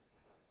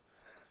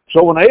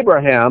 So when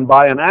Abraham,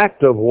 by an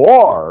act of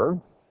war,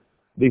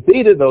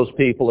 defeated those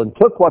people and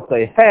took what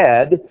they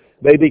had,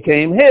 they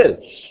became his.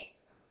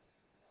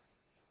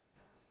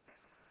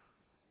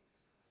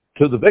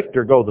 To the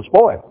victor go the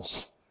spoils.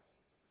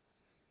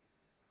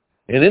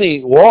 In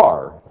any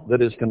war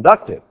that is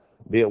conducted,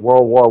 be it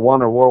World War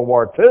I or World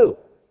War II,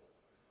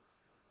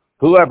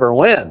 whoever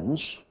wins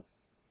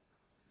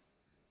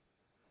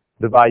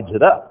divides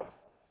it up.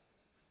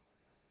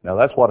 Now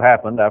that's what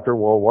happened after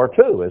World War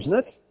II, isn't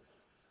it?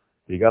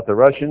 You got the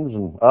Russians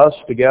and us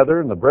together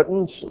and the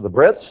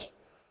Brits,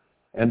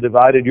 and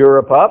divided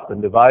Europe up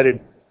and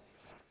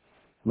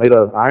made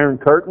an iron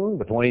curtain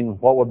between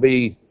what would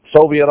be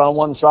Soviet on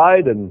one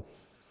side and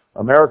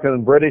American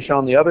and British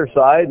on the other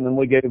side, and then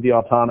we gave the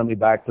autonomy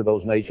back to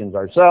those nations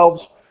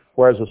ourselves,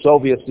 whereas the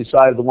Soviets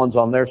decided the ones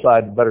on their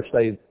side better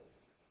stay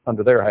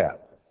under their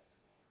hat,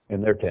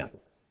 in their tent.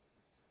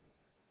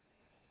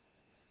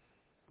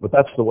 But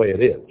that's the way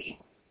it is.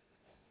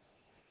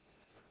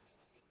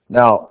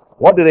 Now,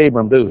 what did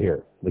Abram do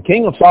here? The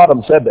king of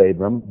Sodom said to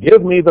Abram,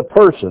 give me the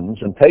persons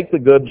and take the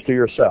goods to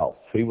yourself.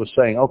 He was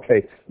saying,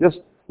 okay, just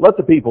let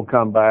the people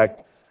come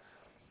back.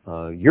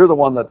 You're the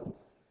one that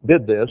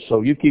did this,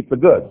 so you keep the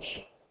goods.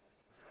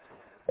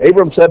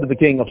 Abram said to the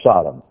king of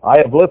Sodom, I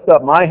have lifted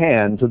up my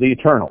hand to the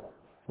Eternal,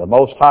 the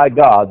Most High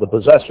God, the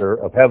possessor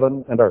of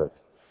heaven and earth.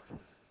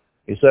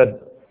 He said,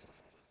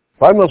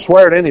 if I'm going to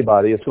swear to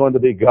anybody, it's going to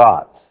be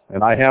God,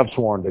 and I have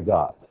sworn to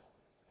God,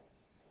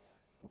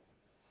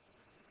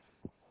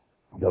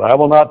 that I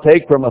will not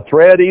take from a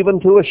thread even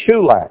to a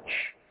shoe latch,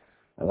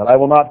 and that I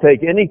will not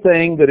take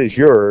anything that is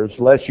yours,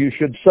 lest you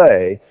should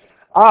say,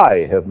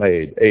 I have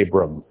made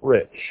Abram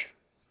rich.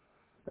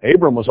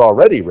 Abram was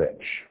already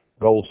rich,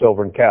 gold,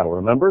 silver, and cattle,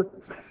 remember?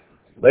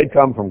 They'd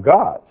come from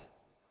God,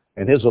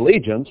 and his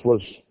allegiance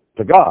was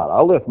to God.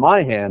 I'll lift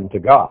my hand to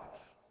God.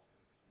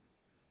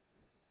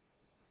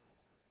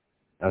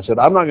 I said,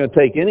 I'm not going to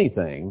take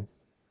anything,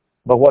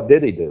 but what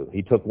did he do?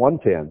 He took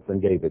 1/10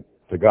 and gave it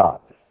to God.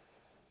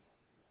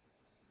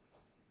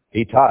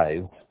 He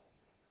tithed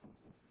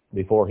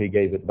before he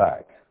gave it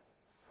back.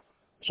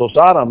 So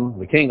Sodom,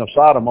 the king of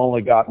Sodom,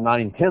 only got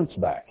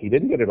 9/10 back. He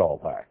didn't get it all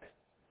back.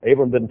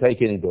 Abram didn't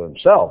take any to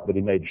himself, but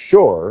he made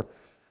sure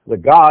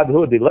that God,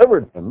 who had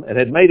delivered him and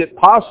had made it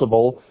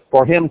possible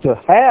for him to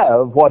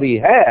have what he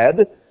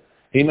had,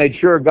 he made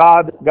sure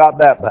God got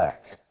that back.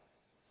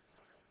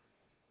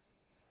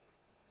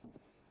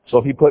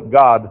 So he put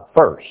God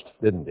first,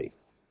 didn't he?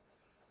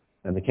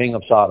 And the king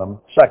of Sodom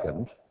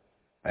second,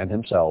 and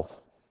himself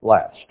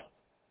last.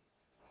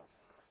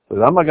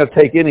 But I'm not going to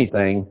take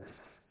anything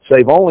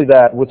save only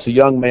that which the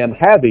young men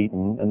have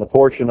eaten and the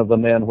portion of the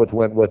men which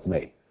went with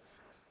me.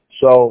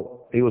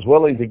 So he was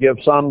willing to give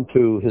some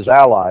to his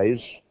allies,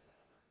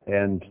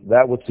 and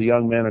that which the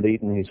young men had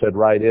eaten, he said,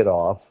 write it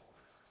off.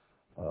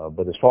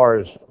 But as far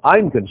as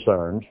I'm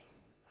concerned,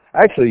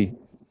 actually,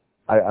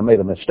 I made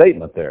a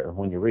misstatement there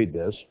when you read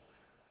this.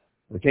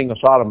 The king of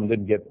Sodom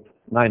didn't get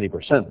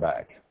 90%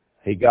 back.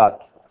 He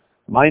got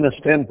minus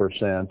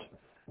 10%,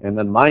 and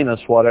then minus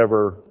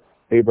whatever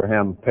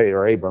Abram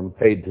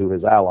paid to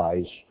his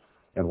allies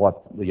and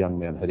what the young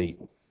men had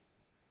eaten.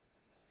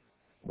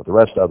 But the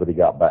rest of it he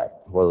got back.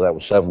 Whether that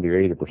was 70 or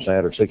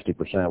 80% or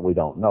 60%, we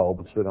don't know,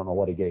 because we don't know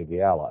what he gave the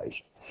allies.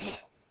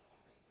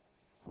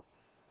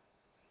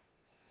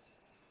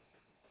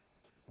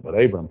 But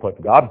Abram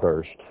put God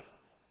first,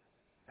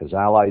 his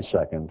allies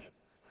second,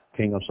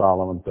 king of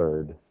Solomon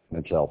third,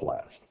 and himself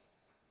last.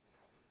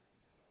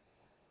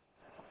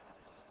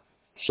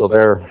 So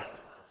there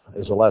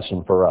is a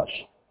lesson for us.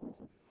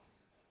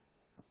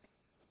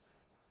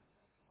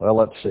 Well,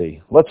 let's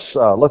see.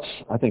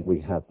 I think we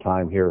have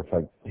time here if I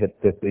hit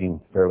 15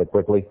 fairly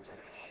quickly.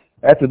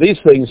 After these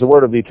things, the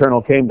word of the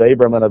Eternal came to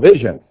Abram in a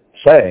vision,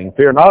 saying,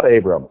 fear not,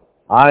 Abram,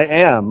 I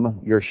am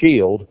your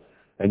shield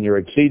and your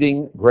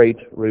exceeding great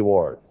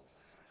reward.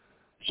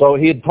 So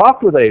he had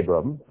talked with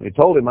Abram. He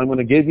told him, I'm going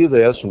to give you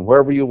this, and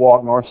wherever you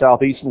walk, north,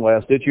 south, east, and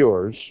west, it's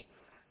yours.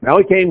 Now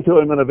he came to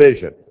him in a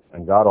vision,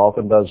 and God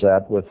often does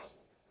that with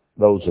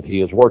those that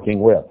he is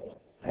working with,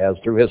 has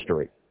through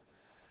history.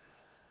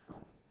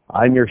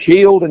 I'm your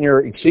shield and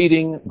your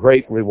exceeding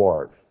great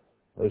reward.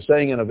 They're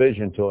saying in a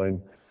vision to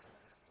him,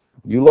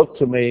 you look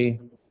to me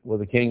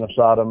with the king of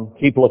Sodom,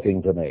 keep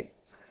looking to me.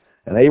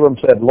 And Abram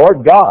said,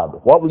 Lord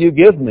God, what will you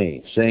give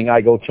me, seeing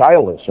I go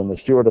childless, and the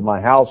steward of my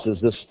house is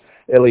this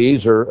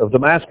Eliezer of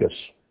Damascus?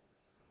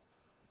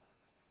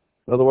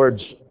 In other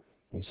words,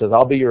 he says,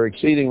 I'll be your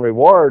exceeding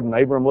reward. And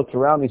Abram looks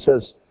around and he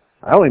says,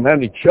 I don't even have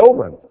any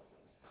children.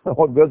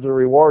 What good's the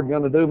reward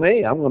going to do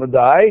me? I'm going to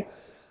die,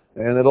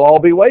 and it'll all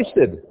be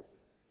wasted.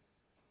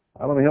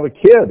 I don't even have a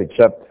kid,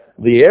 except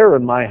the heir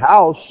in my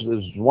house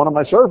is one of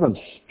my servants'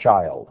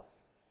 child.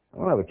 I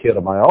don't have a kid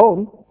of my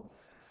own.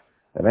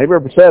 And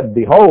Abraham said,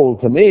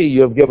 Behold, to me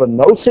you have given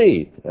no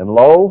seed, and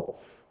lo,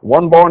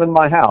 one born in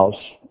my house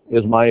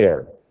is my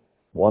heir,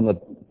 one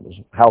that was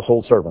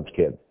household servant's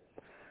kid.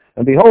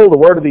 And behold, the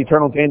word of the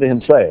Eternal came to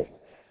him, saying,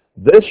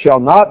 This shall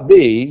not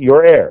be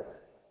your heir,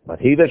 but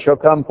he that shall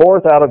come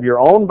forth out of your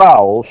own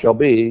bowels shall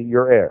be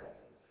your heir.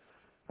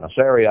 Now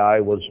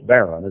Sarai was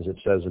barren, as it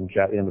says in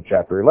the end of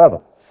chapter 11.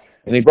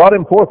 And he brought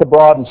him forth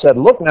abroad and said,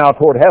 Look now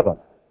toward heaven,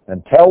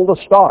 and tell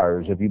the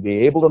stars, if you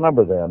be able to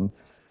number them.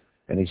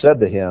 And he said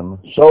to him,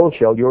 So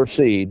shall your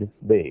seed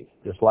be.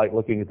 Just like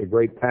looking at the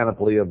great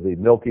panoply of the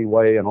Milky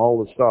Way and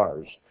all the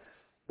stars.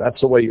 That's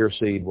the way your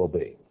seed will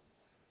be.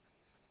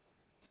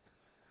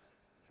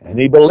 And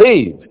he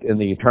believed in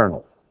the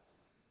eternal.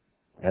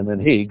 And then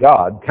he,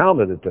 God,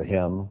 counted it to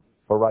him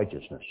for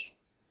righteousness.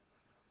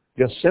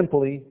 Just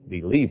simply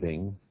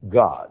believing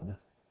God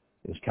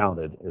is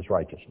counted as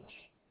righteousness.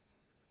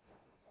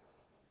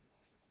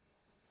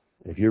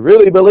 If you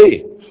really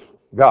believe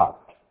God,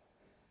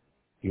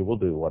 you will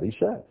do what he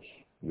says.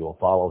 You will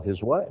follow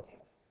his way.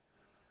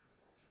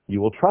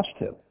 You will trust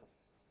him.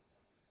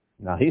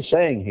 Now he's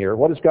saying here,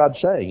 what is God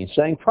saying? He's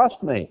saying,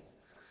 trust me.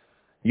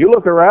 You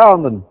look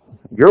around and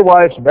your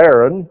wife's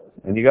barren,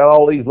 and you got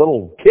all these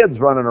little kids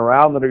running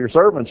around that are your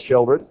servants'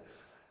 children.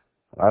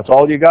 That's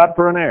all you got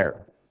for an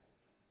heir.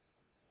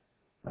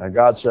 And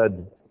God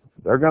said,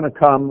 they're going to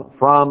come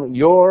from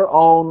your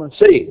own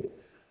seed.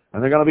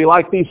 And they're going to be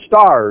like these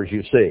stars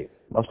you see.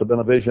 Must have been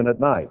a vision at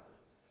night.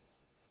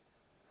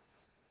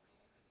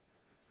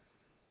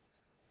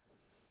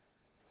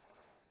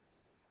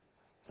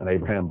 And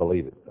Abram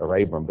believed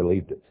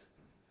it.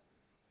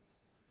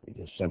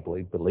 He just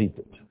simply believed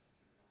it.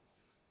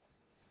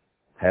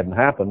 Hadn't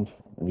happened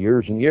in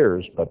years and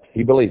years, but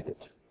he believed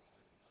it.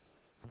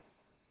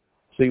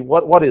 See,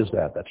 what is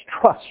that? That's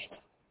trust.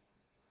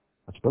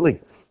 That's belief.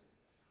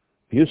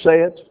 If you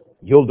say it,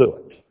 you'll do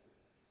it.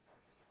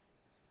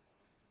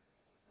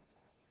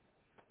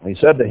 And he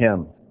said to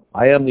him,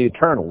 I am the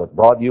Eternal that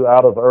brought you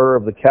out of Ur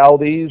of the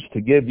Chaldees to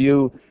give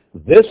you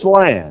this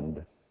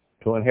land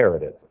to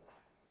inherit it.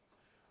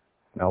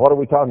 Now, what are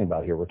we talking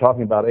about here? We're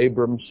talking about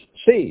Abram's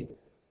seed.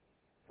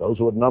 Those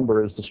would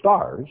number as the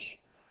stars.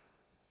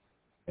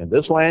 And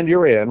this land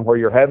you're in, where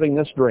you're having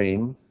this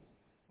dream,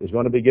 is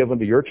going to be given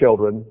to your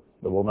children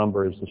that will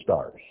number as the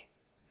stars.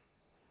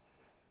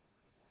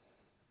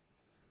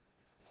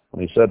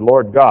 And he said,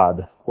 Lord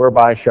God,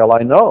 whereby shall I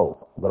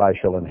know that I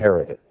shall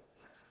inherit it?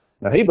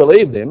 Now, he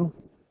believed him,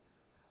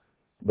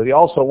 but he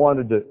also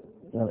wanted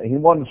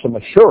some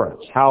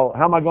assurance. How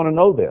am I going to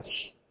know this?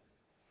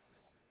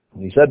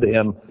 And he said to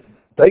him,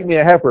 Take me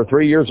a heifer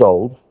 3 years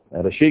old,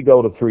 and a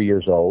she-goat of 3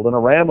 years old, and a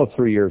ram of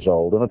 3 years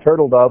old, and a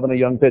turtle dove, and a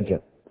young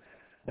pigeon.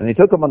 And he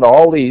took them unto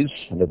all these,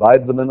 and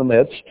divided them in the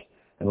midst,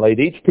 and laid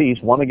each piece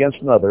one against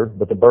another,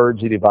 but the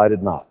birds he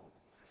divided not.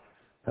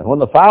 And when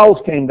the fowls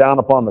came down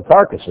upon the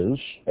carcasses,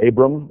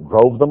 Abram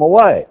drove them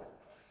away.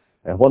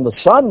 And when the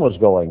sun was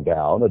going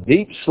down, a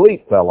deep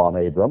sleep fell on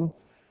Abram,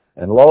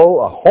 and lo,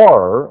 a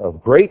horror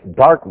of great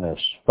darkness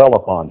fell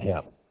upon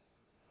him.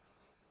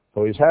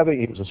 So he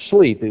was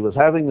asleep, he was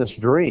having this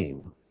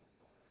dream.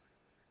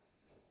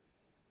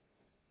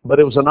 But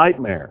it was a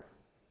nightmare.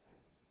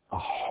 A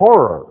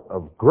horror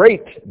of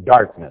great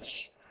darkness.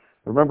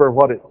 Remember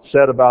what it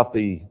said about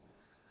the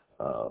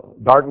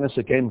darkness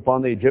that came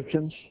upon the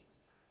Egyptians?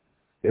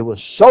 It was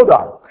so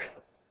dark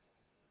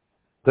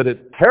that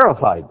it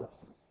terrified them.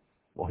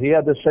 Well, he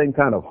had this same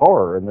kind of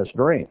horror in this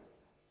dream.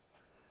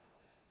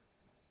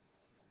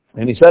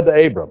 And he said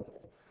to Abram,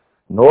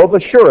 Know of a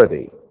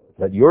surety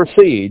that your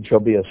seed shall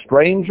be a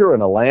stranger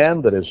in a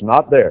land that is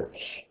not theirs,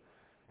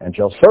 and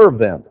shall serve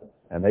them,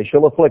 and they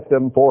shall afflict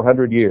them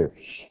 400 years.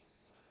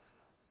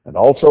 And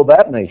also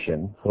that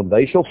nation whom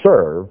they shall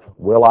serve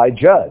will I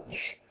judge,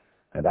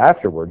 and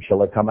afterward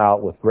shall it come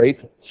out with great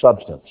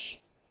substance.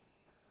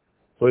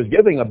 So he's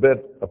giving a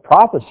bit of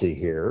prophecy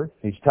here.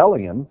 He's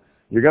telling him,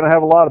 you're going to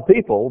have a lot of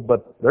people,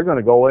 but they're going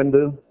to go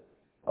into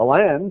a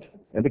land,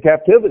 into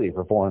captivity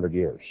for 400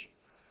 years.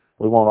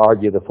 We won't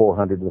argue the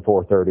 400 to the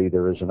 430.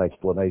 There is an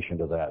explanation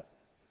to that.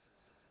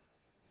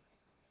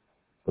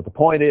 But the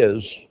point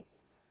is,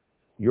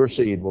 your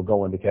seed will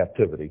go into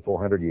captivity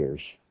 400 years.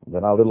 And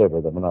then I'll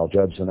deliver them, and I'll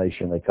judge the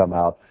nation. They come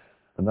out,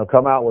 and they'll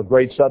come out with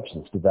great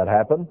substance. Did that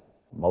happen?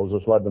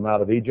 Moses led them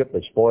out of Egypt.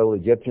 They spoiled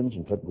the Egyptians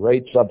and took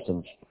great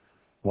substance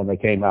when they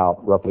came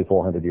out roughly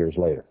 400 years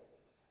later.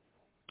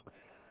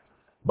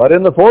 But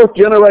in the fourth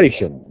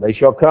generation they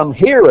shall come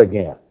here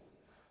again,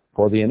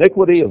 for the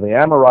iniquity of the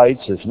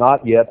Amorites is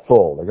not yet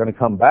full. They're going to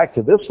come back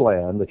to this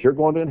land that you're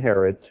going to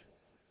inherit.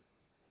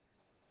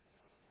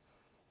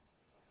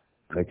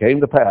 And it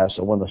came to pass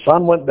that when the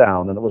sun went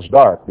down and it was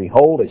dark,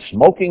 behold, a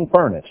smoking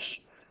furnace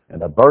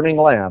and a burning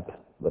lamp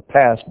that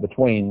passed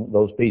between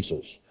those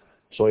pieces.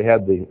 So he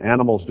had the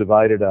animals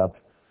divided up,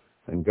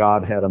 and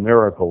God had a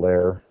miracle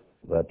there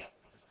that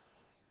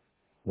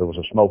there was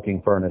a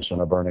smoking furnace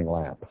and a burning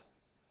lamp.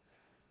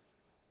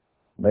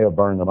 May have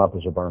burned them up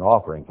as a burnt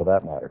offering, for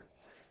that matter.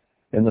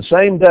 In the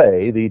same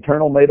day, the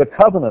Eternal made a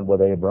covenant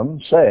with Abram,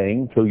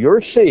 saying, to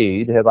your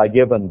seed have I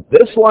given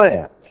this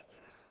land,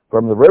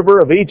 from the river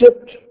of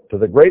Egypt to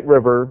the great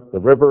river, the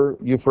river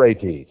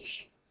Euphrates.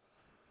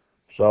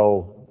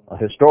 So a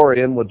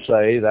historian would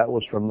say that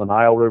was from the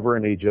Nile River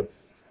in Egypt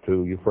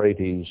to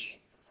Euphrates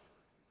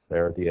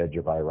there at the edge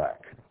of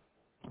Iraq,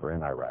 or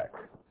in Iraq,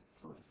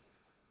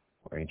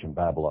 where ancient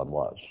Babylon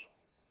was.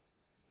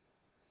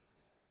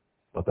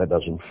 But that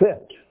doesn't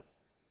fit.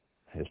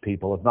 His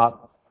people have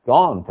not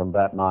gone from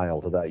that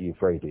Nile to that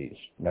Euphrates.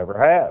 Never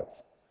have.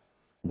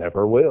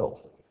 Never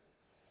will.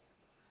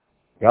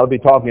 You've got to be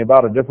talking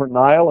about a different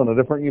Nile and a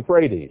different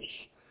Euphrates.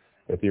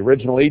 If the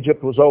original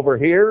Egypt was over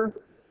here,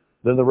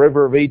 then the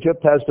river of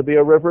Egypt has to be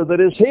a river that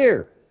is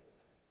here.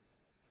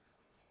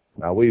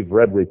 Now, we've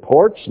read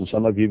reports, and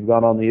some of you have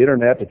gone on the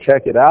internet to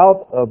check it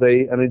out, of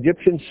an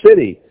Egyptian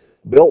city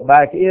built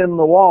back in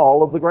the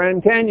wall of the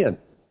Grand Canyon.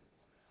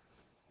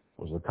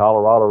 Was the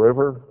Colorado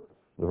River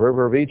the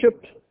river of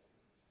Egypt?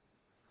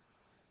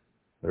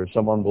 There's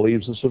someone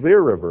believes the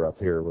Sevier River up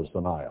here was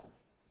the Nile.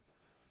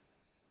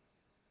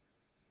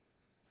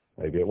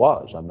 Maybe it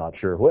was. I'm not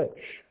sure which.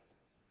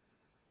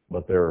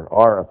 But there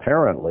are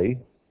apparently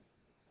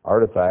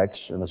artifacts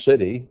in a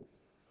city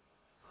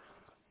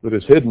that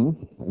is hidden,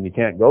 and you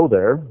can't go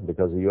there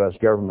because the U.S.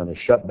 government has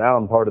shut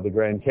down part of the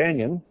Grand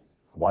Canyon.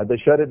 Why'd they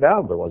shut it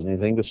down? There wasn't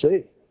anything to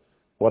see.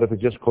 What if it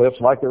just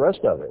cliffs like the rest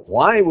of it?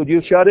 Why would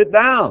you shut it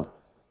down?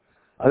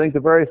 I think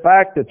the very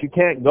fact that you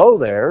can't go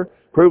there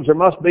proves there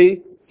must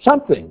be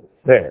something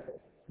there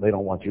they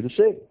don't want you to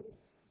see.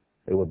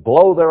 It would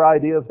blow their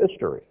idea of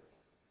history.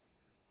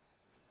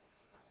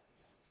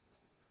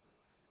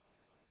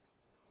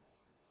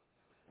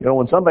 You know,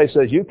 when somebody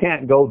says you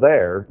can't go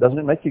there, doesn't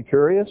it make you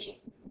curious?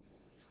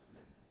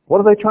 What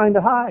are they trying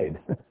to hide?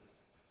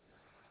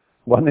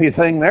 Wasn't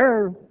anything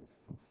there.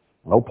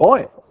 No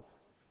point.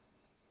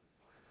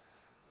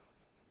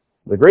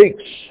 The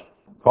Greeks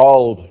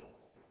called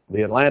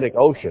the Atlantic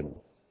Ocean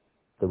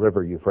the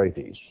river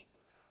Euphrates,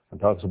 and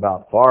talks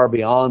about far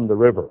beyond the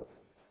river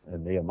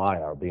in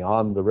Nehemiah, or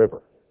beyond the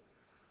river.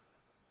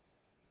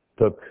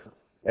 Took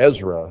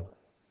Ezra,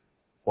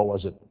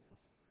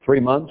 3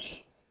 months,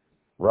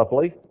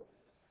 roughly,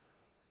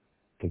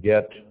 to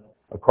get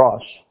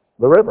across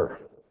the river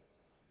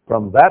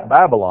from that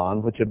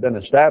Babylon, which had been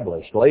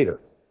established later,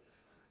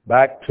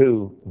 back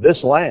to this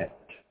land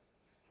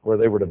where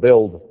they were to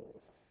build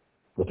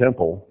the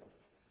temple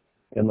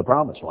in the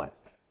Promised Land,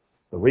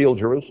 the real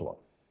Jerusalem.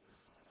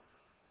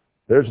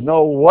 There's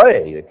no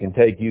way it can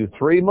take you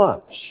 3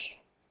 months,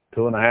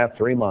 2.5,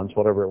 3 months,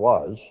 whatever it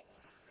was,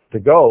 to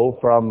go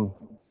from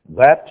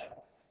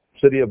that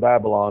city of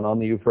Babylon on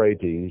the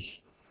Euphrates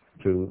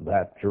to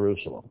that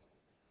Jerusalem.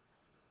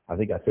 I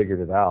think I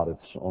figured it out.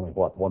 It's only,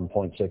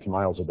 1.6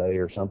 miles a day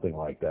or something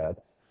like that.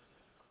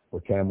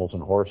 With camels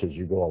and horses,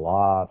 you go a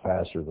lot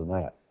faster than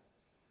that.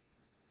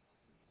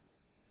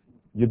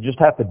 You'd just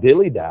have to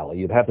dilly-dally.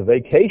 You'd have to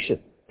vacation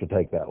to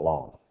take that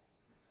long.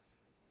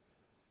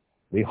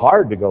 It'd be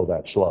hard to go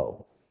that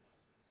slow.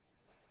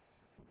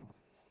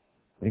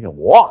 You can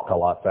walk a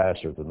lot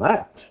faster than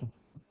that.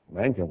 A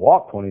man can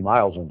walk 20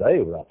 miles a day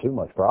without too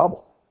much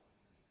problem.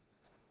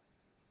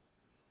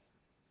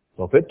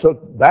 So if it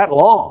took that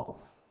long,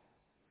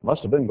 it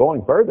must have been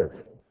going further.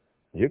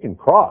 You can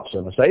cross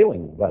in a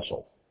sailing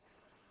vessel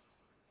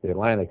the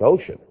Atlantic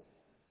Ocean.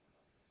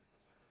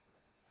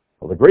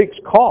 Well, the Greeks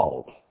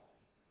called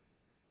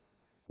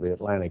the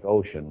Atlantic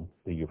Ocean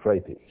the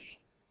Euphrates.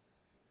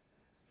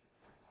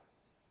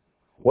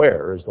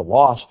 Where is the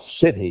lost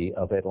city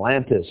of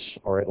Atlantis,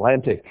 or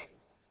Atlantic?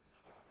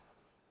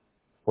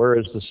 Where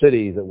is the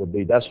city that would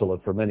be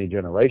desolate for many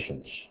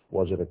generations?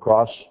 Was it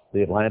across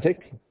the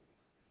Atlantic?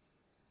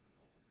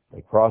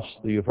 They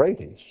crossed the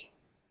Euphrates.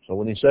 So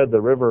when he said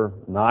the river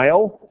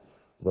Nile,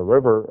 the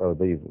river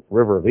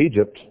of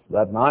Egypt,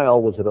 that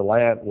Nile, was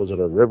it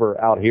a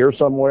river out here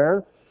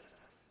somewhere?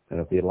 And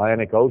if the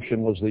Atlantic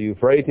Ocean was the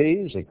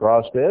Euphrates, he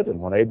crossed it, and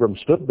when Abram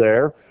stood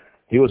there,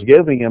 he was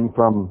giving him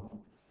from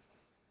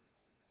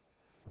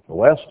the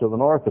west to the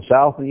north, the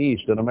south, and the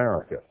east in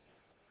America.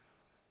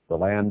 The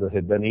land that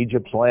had been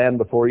Egypt's land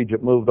before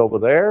Egypt moved over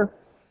there,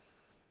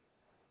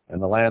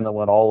 and the land that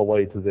went all the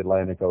way to the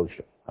Atlantic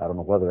Ocean. I don't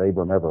know whether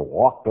Abram ever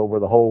walked over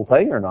the whole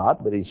thing or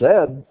not, but he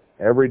said,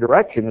 every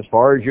direction as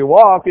far as you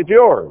walk, it's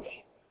yours,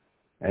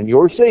 and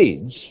your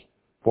seeds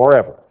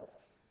forever.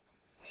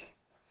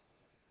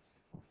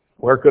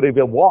 Where could he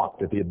have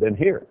walked if he had been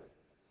here?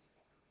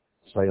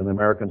 Say in the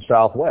American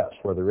Southwest,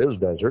 where there is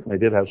desert, and they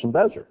did have some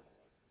desert.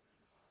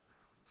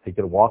 He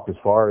could have walked as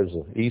far as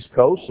the east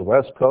coast, the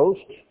west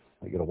coast.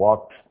 He could have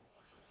walked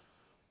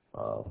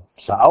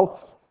south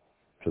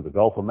to the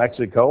Gulf of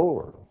Mexico,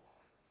 or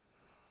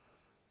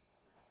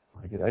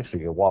he could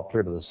actually have walked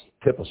here to the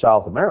tip of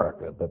South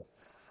America, but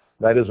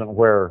that isn't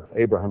where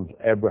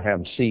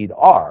Abraham's seed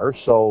are,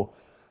 so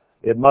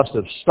it must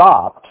have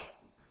stopped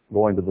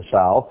going to the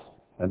south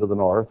and to the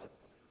north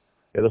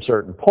at a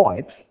certain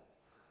point,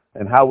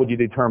 And how would you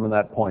determine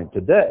that point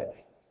today?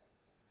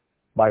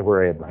 By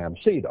where Abraham's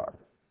seed are.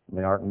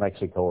 They aren't in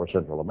Mexico or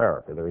Central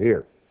America. They're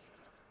here.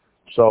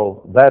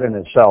 So that in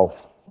itself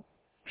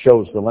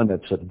shows the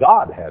limits that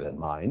God had in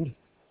mind.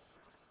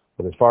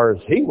 But as far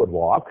as he would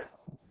walk,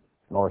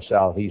 north,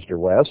 south, east, or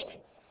west,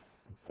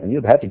 and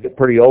you'd have to get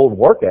pretty old and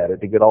work at it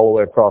to get all the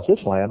way across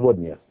this land,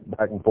 wouldn't you?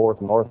 Back and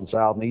forth, north and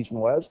south, and east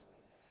and west.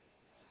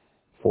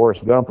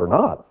 Forrest Gump or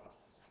not.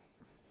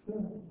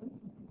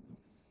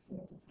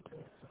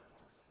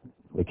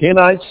 The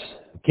Kenites,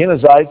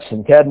 Kenizzites,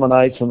 and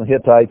Cadmonites, and the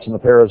Hittites, and the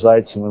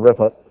Perizzites, and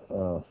the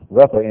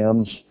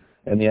Rephaims,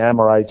 and the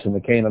Amorites, and the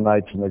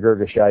Canaanites, and the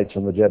Girgashites,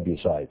 and the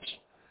Jebusites.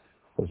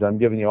 Because I'm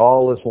giving you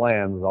all this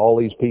land that all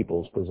these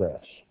peoples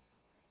possess.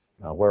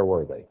 Now, where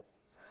were they?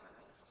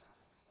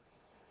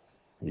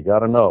 You got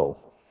to know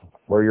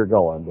where you're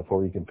going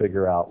before you can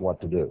figure out what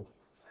to do.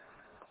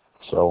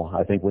 So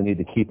I think we need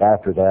to keep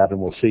after that, and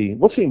we'll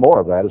see more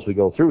of that as we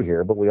go through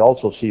here, but we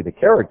also see the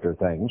character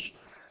things,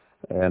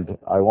 and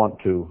I want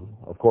to,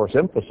 of course,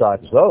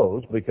 emphasize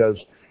those, because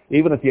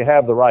even if you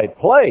have the right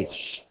place,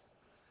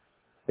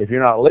 if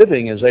you're not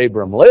living as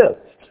Abram lived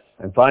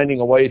and finding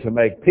a way to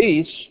make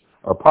peace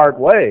or part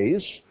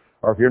ways,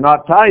 or if you're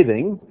not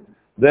tithing,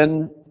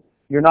 then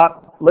you're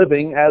not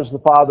living as the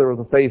father of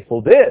the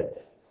faithful did.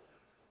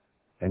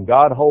 And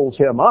God holds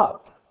him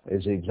up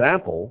as the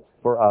example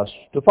for us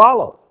to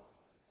follow.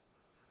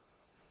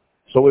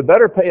 So we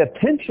better pay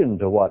attention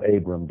to what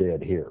Abram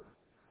did here.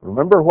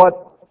 Remember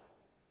what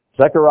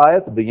Zechariah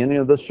at the beginning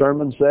of this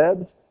sermon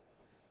said?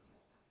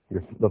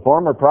 The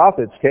former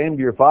prophets came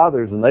to your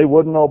fathers and they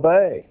wouldn't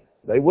obey.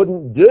 They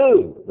wouldn't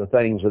do the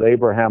things that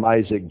Abraham,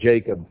 Isaac,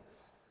 Jacob,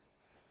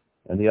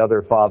 and the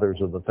other fathers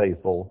of the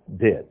faithful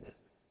did.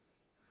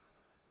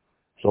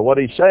 So what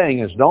he's saying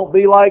is, don't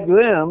be like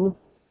them.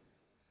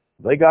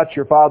 They got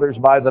your fathers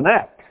by the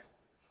neck.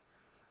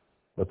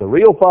 But the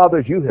real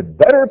fathers you had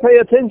better pay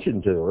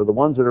attention to are the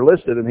ones that are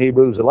listed in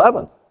Hebrews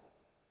 11.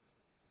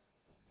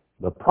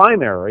 The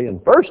primary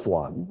and first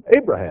one,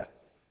 Abraham.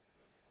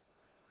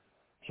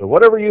 So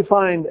whatever you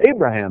find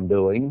Abraham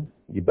doing,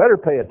 you better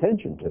pay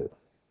attention to.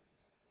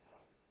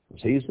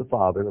 Because he's the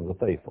father of the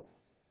faithful.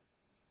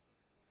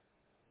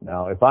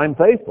 Now, if I'm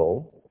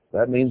faithful,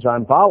 that means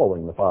I'm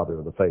following the father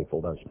of the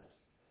faithful, doesn't it?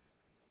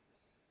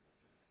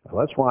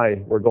 Well, that's why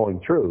we're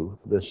going through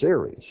this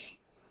series.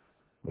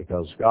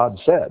 Because God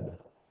said,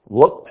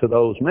 look to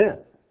those men.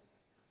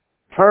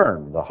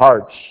 Turn the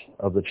hearts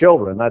of the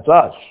children, that's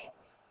us,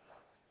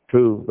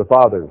 to the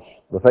fathers,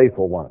 the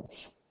faithful ones.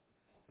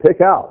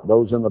 Pick out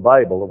those in the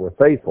Bible that were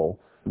faithful.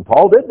 And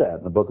Paul did that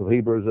in the book of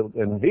Hebrews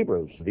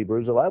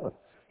 11.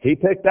 He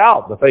picked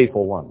out the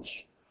faithful ones.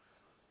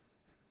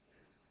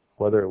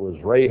 Whether it was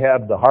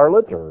Rahab the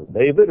harlot, or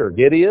David, or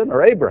Gideon,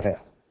 or Abraham.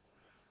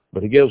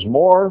 But he gives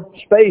more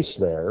space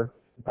there,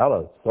 about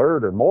a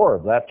third or more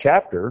of that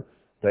chapter,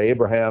 to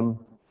Abraham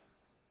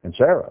and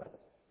Sarah,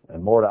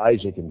 and more to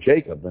Isaac and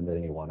Jacob than to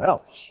anyone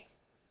else.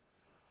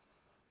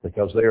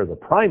 Because they are the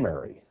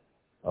primary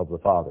of the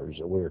fathers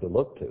that we are to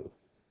look to.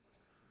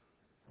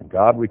 And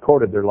God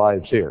recorded their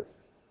lives here.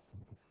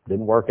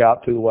 Didn't work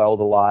out too well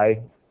to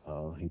lie.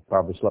 He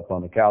probably slept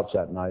on the couch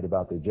that night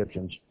about the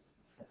Egyptians.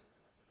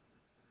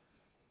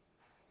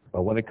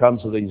 But when it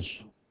comes to these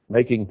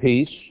making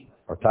peace,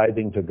 or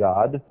tithing to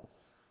God,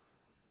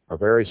 or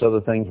various other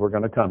things we're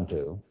going to come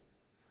to,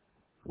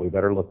 we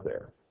better look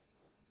there.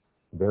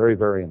 Very,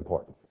 very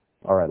important.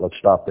 All right, let's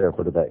stop there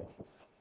for today.